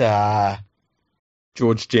get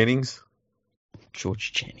George Jennings.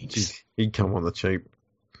 George Jennings. Jeez, he'd come on the cheap.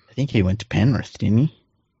 I think he went to Penrith, didn't he?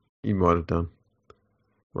 He might have done.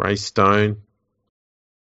 Ray Stone.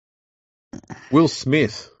 Will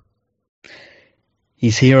Smith.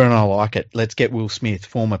 He's here and I like it. Let's get Will Smith,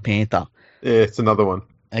 former Panther. Yeah, it's another one.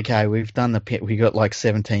 Okay, we've done we got like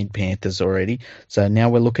 17 Panthers already. So now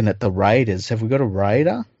we're looking at the Raiders. Have we got a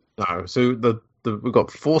Raider? No, so we've got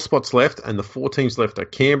 4 spots left, and the 4 teams left are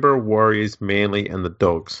Canberra, Warriors, Manly, and the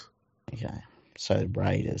Dogs. Okay, so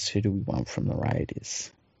Raiders. Who do we want from the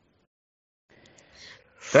Raiders?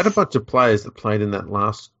 They had a bunch of players that played in that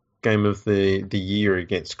last game of the year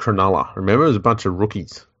against Cronulla. Remember, it was a bunch of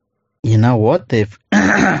rookies. You know what? They've.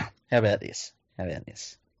 How about this?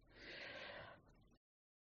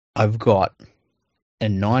 I've got a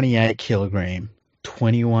 98 kilogram,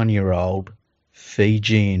 21-year-old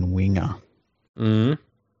Fijian winger.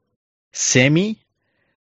 Semi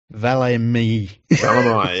Valemei.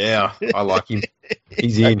 Yeah, I like him.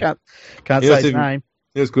 He's in. Can't say his name.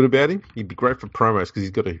 You know what's good about him? He'd be great for promos because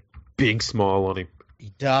he's got a big smile on him.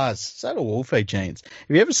 He does. So do all Fijians.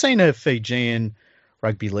 Have you ever seen a Fijian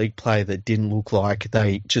rugby league player that didn't look like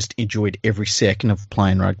they just enjoyed every second of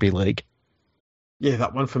playing rugby league? Yeah,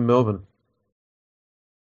 that one from Melbourne.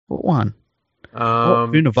 What one?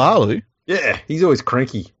 Vunivalu? Yeah, he's always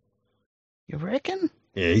cranky. You reckon?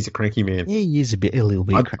 Yeah, he's a cranky man. Yeah, he is a little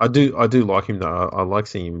bit cranky. I do like him though. I like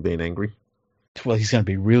seeing him being angry. Well, he's going to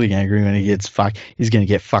be really angry when he gets He's going to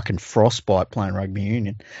get fucking frostbite playing rugby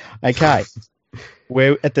union. Okay,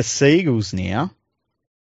 we're at the Seagulls now.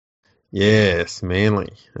 Yes,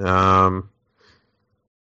 Manly. Are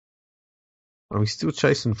we still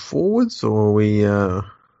chasing forwards, or are we?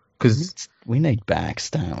 Because we need backs,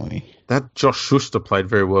 don't we? That Josh Schuster played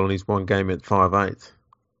very well in his one game at 5'8".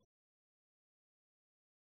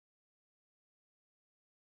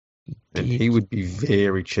 And he would be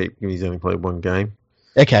very cheap if he's only played one game.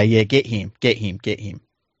 Okay, yeah, get him.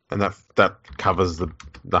 And that covers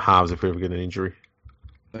the halves if we ever get an injury.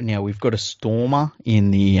 Now we've got a Stormer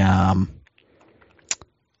in the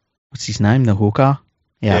what's his name? The hooker.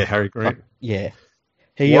 Yeah, Harry Grant. Yeah,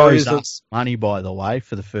 he owes us money, by the way,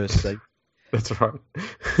 for the first season. That's right.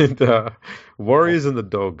 And Warriors and the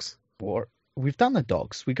Dogs. We've done the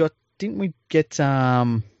Dogs. Didn't we get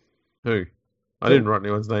Who? I didn't write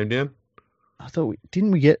anyone's name down. I thought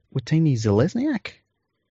didn't we get Watini Zalesniak?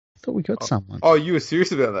 I thought we got someone. Oh, you were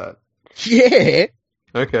serious about that? Yeah.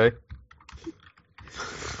 Okay.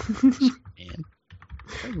 Man,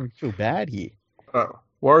 I don't feel bad here. Oh,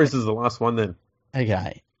 Warriors is the last one then.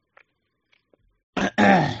 Okay.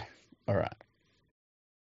 All right.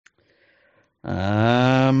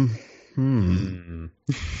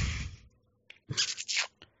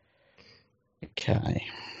 Okay.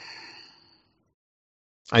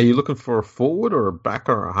 Are you looking for a forward or a back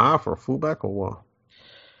or a half or a fullback or what?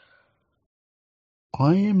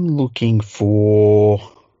 I am looking for.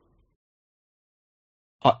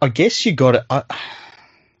 I guess you got it. I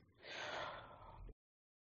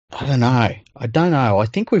don't know. I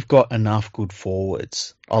think we've got enough good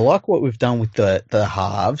forwards. I like what we've done with the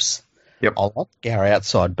halves. Yep. I like our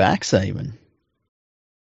outside backs even.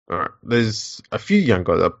 All right. There's a few young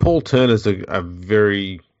guys. Paul Turner's a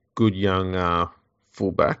very good young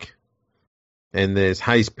fullback. And there's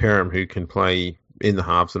Hayes Perham who can play in the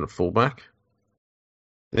halves and a fullback.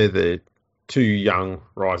 They're the 2 young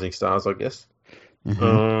rising stars, I guess.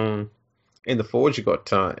 Mm-hmm. In the forwards, you've got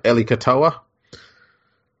Eli Katoa.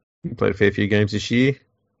 He played a fair few games this year.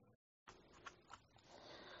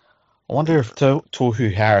 I wonder if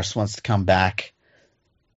Tohu Harris wants to come back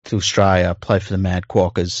to Australia, play for the Mad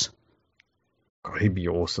Quackers. Oh, he'd be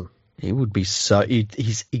awesome. He would be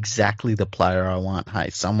he's exactly the player I want.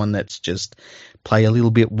 Hey, someone that's just play a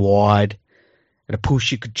little bit wide. At a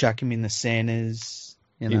push, you could chuck him in the centres.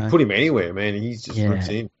 You know. Put him anywhere, man. He's just rips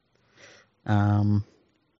in.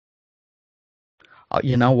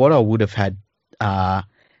 You know what? I would have had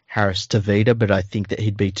Harris Tavita, but I think that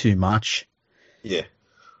he'd be too much. Yeah.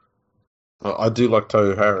 I do like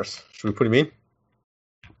Tohu Harris. Should we put him in?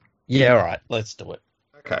 Yeah, all right. Let's do it.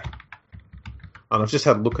 Okay. And I've just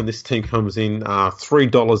had a look, and this team comes in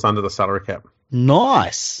 $3 under the salary cap.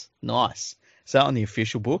 Nice. Is that on the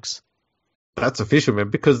official books? That's official, man,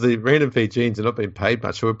 because the random Fijians are not being paid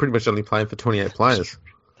much, so we're pretty much only playing for 28 players.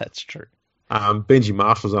 That's true. Benji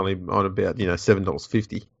Marshall's only on about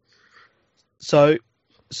 $7.50.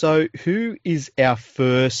 So who is our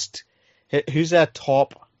first? Who's our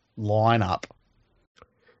top lineup?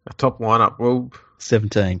 Our top lineup, well,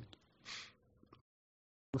 17.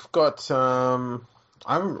 We've got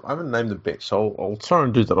I haven't named the bench, so I'll try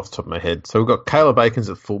and do that off the top of my head. So we've got Caleb Akins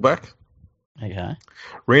at fullback, Okay.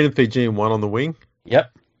 Brandon Fijian 1 on the wing,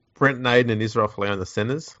 Yep. Brent Naden and Israel Folau in the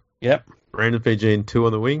centres, Yep. Brandon Fijian 2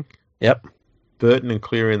 on the wing, Yep. Burton and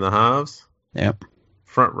Cleary in the halves, Yep.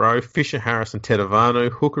 front row, Fisher Harris and Tedavano,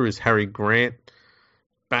 hooker is Harry Grant,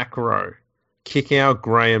 back row, kick out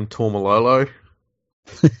Graham Tormalolo.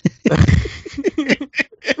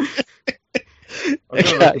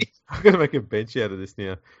 I've got to make a bench out of this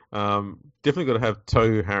now. Definitely got to have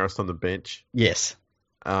Tohu Harris on the bench. Yes.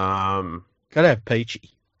 Um, Got to have Peachy.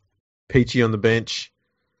 Peachy on the bench.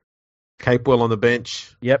 Capewell on the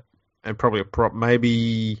bench. Yep. And probably a prop.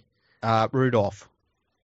 Maybe Rudolph.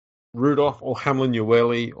 Rudolph or Hamlin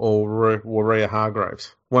Ueli or Warrior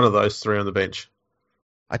Hargraves. One of those three on the bench.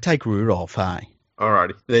 I take Rudolph, hey?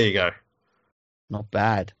 Alrighty. There you go. Not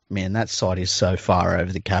bad. Man, that side is so far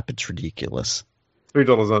over the cap, it's ridiculous.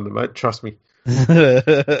 $3 under, mate. Trust me.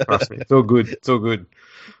 Trust me. It's all good. It's all good.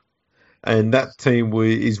 And that team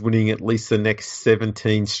is winning at least the next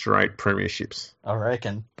 17 straight premierships. I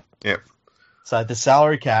reckon. Yep. So the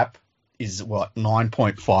salary cap is what,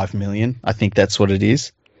 9.5 million? I think that's what it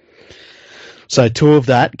is. So 2 of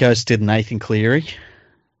that goes to Nathan Cleary.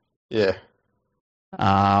 Yeah.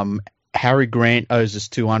 Harry Grant owes us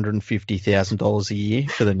 $250,000 a year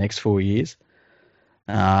for the next 4 years.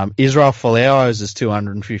 Israel Folau owes us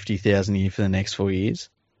 $250,000 a year for the next 4 years.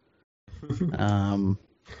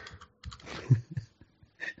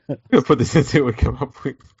 We'll put this in see what we come up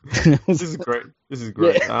with. This is great. This is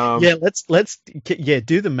great. Let's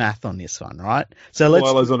do the math on this one, right? So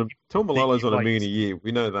Tom Malolo's on $1 million a year.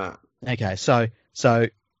 We know that. Okay, so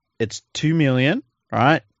it's $2 million,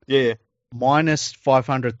 right? Yeah. Minus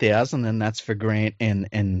 500,000, and that's for Grant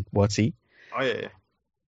and what's he? Oh yeah.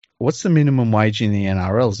 What's the minimum wage in the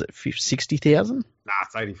NRL? Is it 60,000? Nah,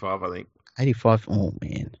 it's 85, I think. 85. Oh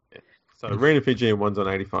man. Yeah. So Random Fijian one's on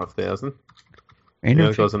 85,000. Random the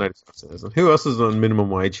other guy's on 85,000. Who else is on minimum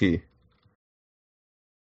wage here?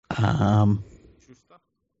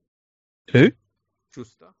 Who?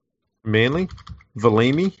 Schuster. Manly.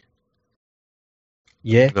 Valimi.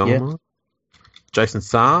 Yeah. Jason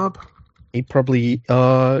Saab. He probably,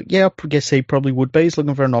 I guess he probably would be. He's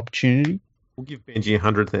looking for an opportunity. We'll give Benji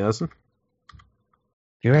 100,000.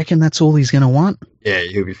 You reckon that's all he's going to want? Yeah,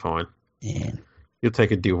 he'll be fine. Yeah. He'll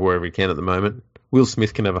take a deal wherever he can at the moment. Will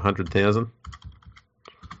Smith can have 100,000.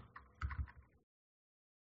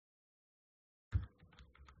 I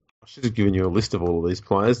should have given you a list of all of these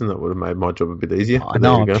players, and that would have made my job a bit easier. I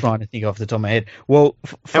know. I'm trying to think off the top of my head. Well,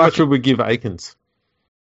 how much would we give Akins?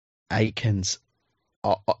 Akins.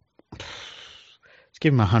 Let's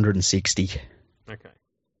give him 160. Okay.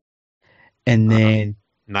 And then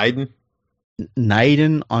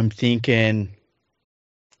Naden, I'm thinking.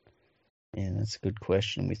 Yeah, that's a good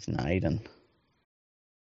question with Naden.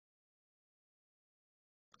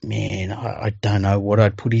 Man, I don't know what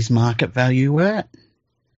I'd put his market value at.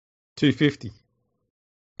 250.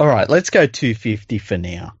 All right, let's go 250 for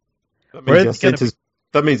now. That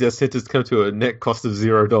means our centres come to a net cost of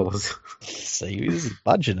 $0. See, this is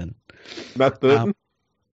budgeting. Matt Burton.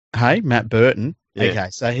 Matt Burton. Yeah. Okay,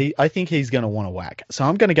 so I think he's going to want to whack. So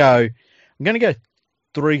I'm going to go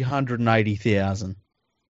 380,000.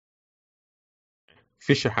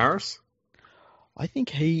 Fisher Harris. I think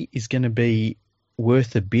he is going to be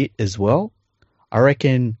worth a bit as well. I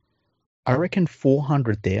reckon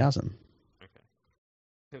 400,000. Okay.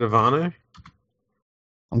 Tedavano.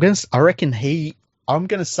 I'm going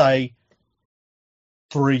to say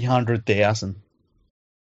 300,000.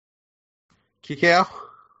 Kikau.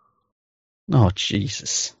 Oh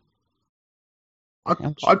Jesus!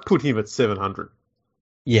 I'd put him at 700.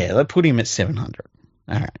 Yeah, let's put him at 700.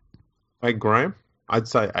 All right. Wade Graham. I'd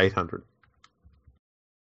say 800.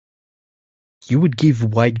 You would give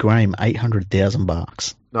Wade Graham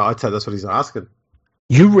 $800,000. No, I'd say that's what he's asking.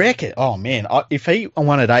 You reckon? Oh man, if he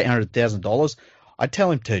wanted $800,000, I'd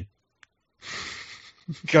tell him to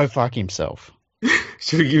go fuck himself.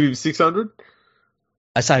 Should we give him 600?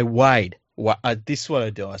 I say, Wade. This is what I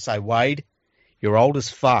do. I say, Wade, you're old as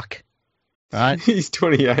fuck, right? He's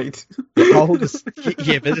 28. You're old as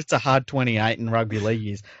yeah, but it's a hard 28 in rugby league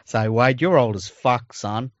years. So Wade, you're old as fuck,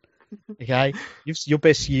 son. Okay, your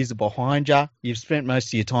best years are behind you. You've spent most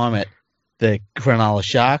of your time at the Cronulla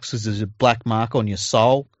Sharks because there's a black mark on your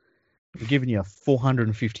soul. We're giving you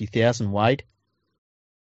 450,000, Wade,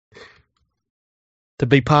 to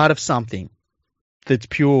be part of something that's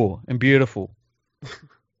pure and beautiful.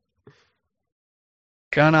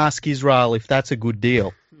 Go and ask Israel if that's a good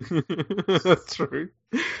deal. That's true.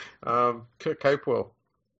 Kurt Capewell.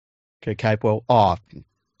 Oh,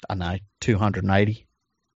 I know, 280.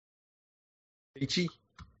 Peachy.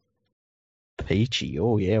 Peachy.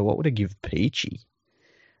 Oh, yeah. What would I give Peachy?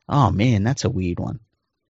 Oh, man, that's a weird one.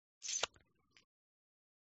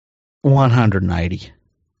 180.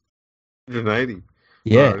 180.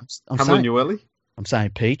 Yeah. Right. Hamlin Ueli? I'm saying,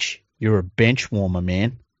 Peach, you're a bench warmer,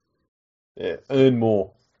 man. Yeah, earn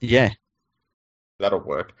more. Yeah. That'll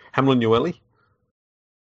work. Hamlin Ueli?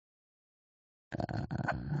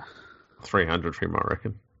 300 for him, I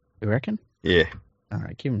reckon. You reckon? Yeah. All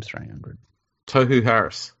right, give him 300. Tohu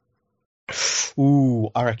Harris? Ooh,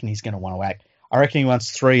 I reckon he's going to want to whack. I reckon he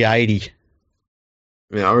wants 380.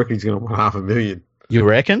 Yeah, I reckon he's going to want $500,000. You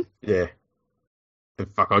reckon? Yeah. And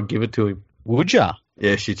fuck, I'd give it to him. Would ya?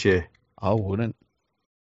 Yeah, shit, yeah. I wouldn't.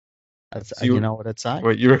 So you know what I'd say?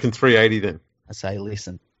 Wait, you reckon 380 then? I say,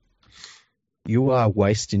 listen, you are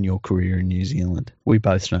wasting your career in New Zealand. We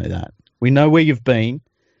both know that. We know where you've been.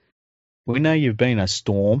 We know you've been a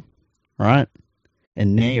Storm, right?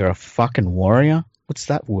 And now you're a fucking Warrior. What's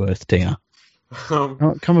that worth to you?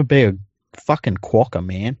 Come and be a fucking quokka,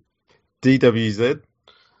 man. DWZ?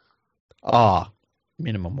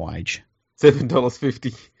 Minimum wage.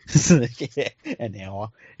 $7.50. Yeah, an hour.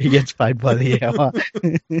 He gets paid by the hour.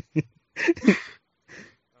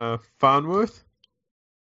 Farnworth?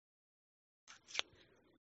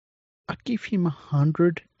 I'd give him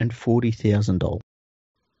 $140,000.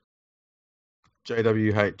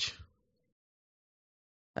 JWH?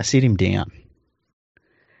 I sit him down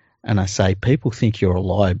and I say, people think you're a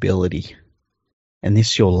liability and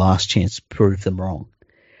this is your last chance to prove them wrong.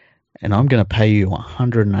 And I'm going to pay you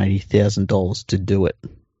 $180,000 to do it.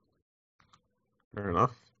 Fair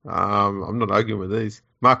enough. I'm not arguing with these.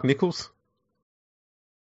 Mark Nichols?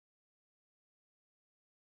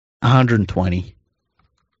 120.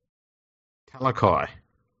 Talakai?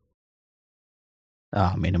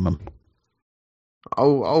 Minimum.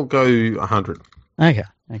 I'll go 100. Okay.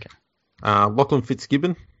 Lachlan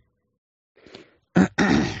Fitzgibbon?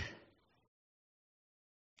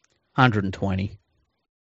 120.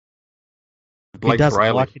 Blake he doesn't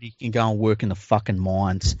Brayley. like it, he can go and work in the fucking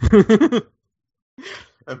mines.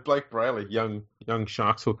 And Blake Brayley, young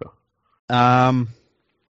Sharks hooker. I'm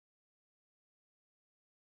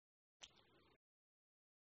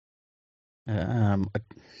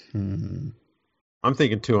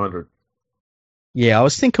thinking 200. Yeah, I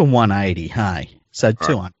was thinking 180. Hey, so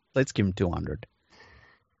 200. Right. Let's give him 200.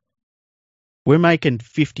 We're making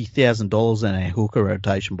 $50,000 in our hooker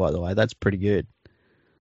rotation, by the way. That's pretty good.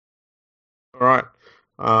 All right.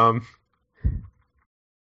 How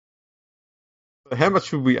much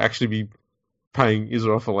should we actually be paying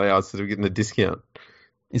Israel Folau instead of getting a discount?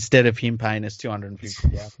 Instead of him paying us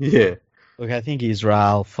 $250,000. Yeah. Look, I think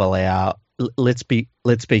Israel Folau. Let's be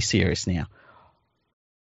serious now.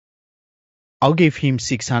 I'll give him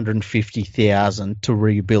 $650,000 to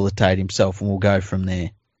rehabilitate himself, and we'll go from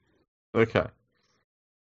there. Okay.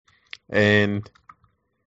 And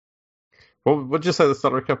what did you say the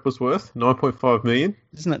salary cap was worth? 9.5 million?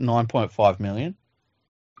 Isn't it 9.5 million?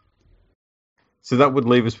 So that would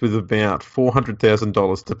leave us with about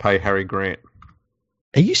 $400,000 to pay Harry Grant.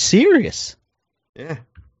 Are you serious? Yeah.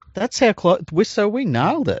 That's how close. We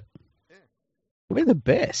nailed it. Yeah. We're the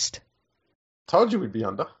best. Told you we'd be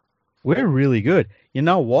under. We're really good. You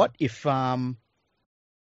know what? If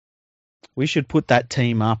we should put that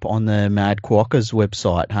team up on the Mad Quackers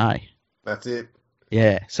website, hey? That's it.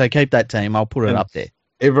 Yeah, so keep that team. I'll put it up there.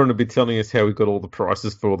 Everyone will be telling us how we got all the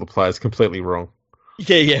prices for all the players completely wrong.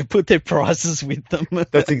 Yeah, put their prices with them.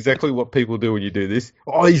 That's exactly what people do when you do this.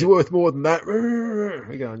 Oh, he's worth more than that.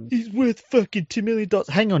 We're going, he's worth fucking $2 million.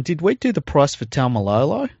 Hang on, did we do the price for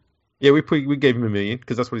Taumalolo? Yeah, we gave him $1 million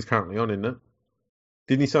because that's what he's currently on, isn't it?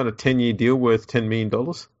 Didn't he sign a 10-year deal worth $10 million?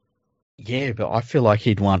 Yeah, but I feel like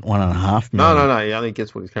he'd want $1.5 million. No. He only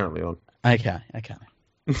gets what he's currently on. Okay. Okay.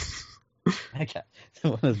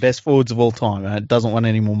 One of the best forwards of all time. Doesn't want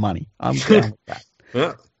any more money. I'm down with that.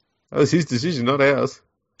 Yeah. That was his decision, not ours.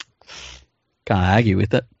 Can't argue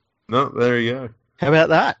with it. No, there you go. How about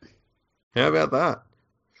that?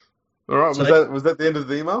 All right, so, was that the end of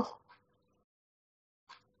the email?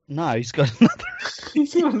 No, he's got another.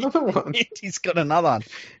 He's got another one. He's got another one.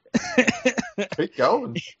 Keep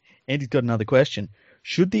going. And he's got another question.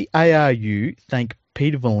 Should the ARU thank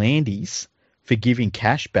Peter V'landys for giving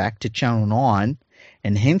cash back to Channel 9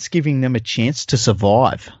 and hence giving them a chance to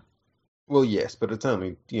survive? Well, yes, but it's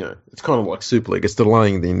only, it's kind of like Super League. It's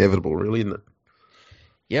delaying the inevitable, really, isn't it?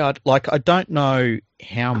 Yeah, I don't know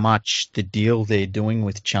how much the deal they're doing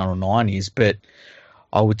with Channel 9 is, but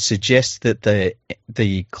I would suggest that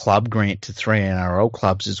the club grant to 3 NRL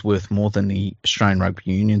clubs is worth more than the Australian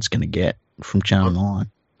Rugby Union's going to get from Channel 9.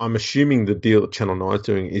 I'm assuming the deal that Channel 9's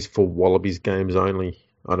doing is for Wallabies games only,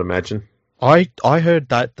 I'd imagine. I heard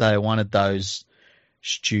that they wanted those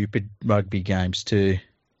stupid rugby games too.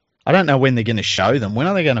 I don't know when they're going to show them. When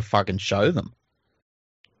are they going to fucking show them?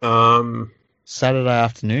 Saturday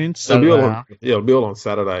afternoon? It'll be all on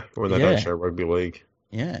Saturday when they don't show rugby league.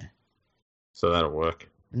 Yeah. So that'll work.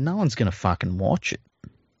 No one's going to fucking watch it.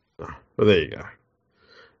 Well, there you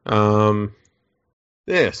go.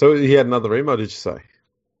 Yeah, so he had another email, did you say?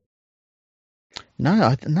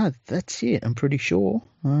 No, that's it. I'm pretty sure.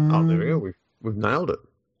 There we go. We've nailed it.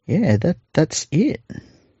 Yeah, that's it.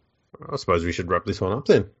 I suppose we should wrap this one up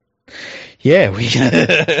then. Yeah, we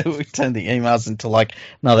turned the emails into like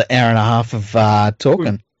another hour and a half of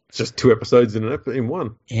talking. It's just 2 episodes in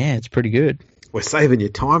one. Yeah, it's pretty good. We're saving your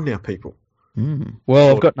time now, people.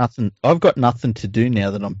 Well, I've got nothing to do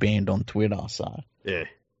now that I'm banned on Twitter. So yeah.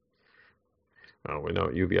 Oh, we know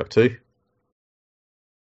what you'll be up to.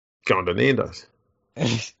 Going to Nando's.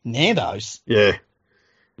 Nando's? Yeah.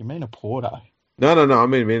 You mean a Porto? No. I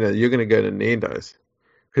mean, you're going to go to Nando's.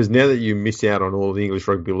 Because now that you miss out on all the English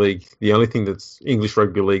Rugby League, the only thing that's English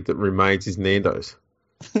Rugby League that remains is Nando's.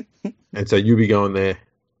 And so you'll be going there.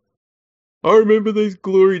 I remember these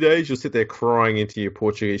glory days. You'll sit there crying into your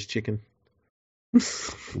Portuguese chicken.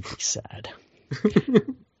 It'll be sad.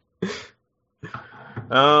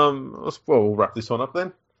 We'll wrap this one up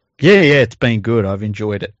then. Yeah, it's been good. I've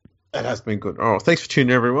enjoyed it. It has been good. All right, thanks for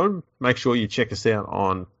tuning in, everyone. Make sure you check us out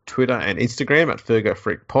on Twitter and Instagram at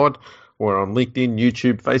FergoFreakPod. We're on LinkedIn,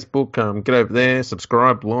 YouTube, Facebook. Get over there,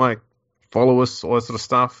 subscribe, like, follow us, all that sort of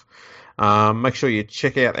stuff. Make sure you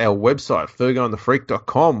check out our website,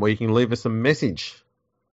 FergoandtheFreak.com, where you can leave us a message.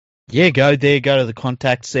 Yeah, go there, go to the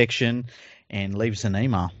contact section, and leave us an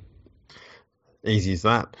email. Easy as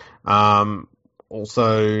that.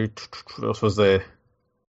 Also, what else was there?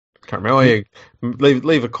 Can't remember. Oh, yeah.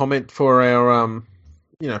 Leave a comment for our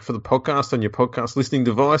for the podcast on your podcast listening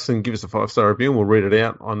device, and give us a 5-star review, and we'll read it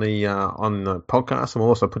out on the podcast, and we'll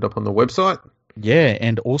also put it up on the website. Yeah,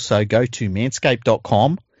 and also go to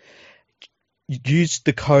manscaped.com. Use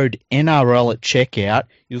the code NRL at checkout.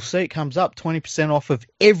 You'll see it comes up 20% off of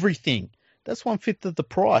everything. That's 1/5 of the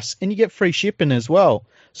price, and you get free shipping as well.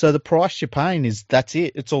 So the price you're paying that's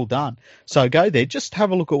it. It's all done. So go there. Just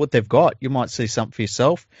have a look at what they've got. You might see something for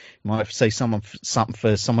yourself. You might see something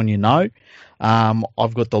for someone you know.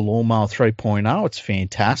 I've got the Lawnmower 3.0. It's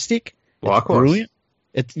fantastic. It's brilliant.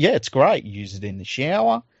 It's great. You use it in the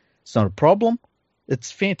shower. It's not a problem. It's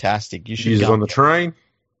fantastic. You should use it on the train.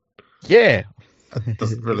 Yeah. It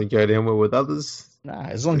doesn't really go down well with others. No,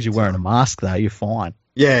 as long as you're wearing a mask, though, you're fine.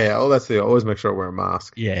 Yeah, well, that's the. I always make sure I wear a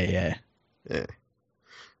mask. Yeah. And,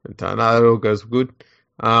 no, it all goes good.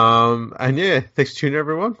 And yeah, thanks for tuning in,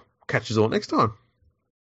 everyone. Catch us all next time.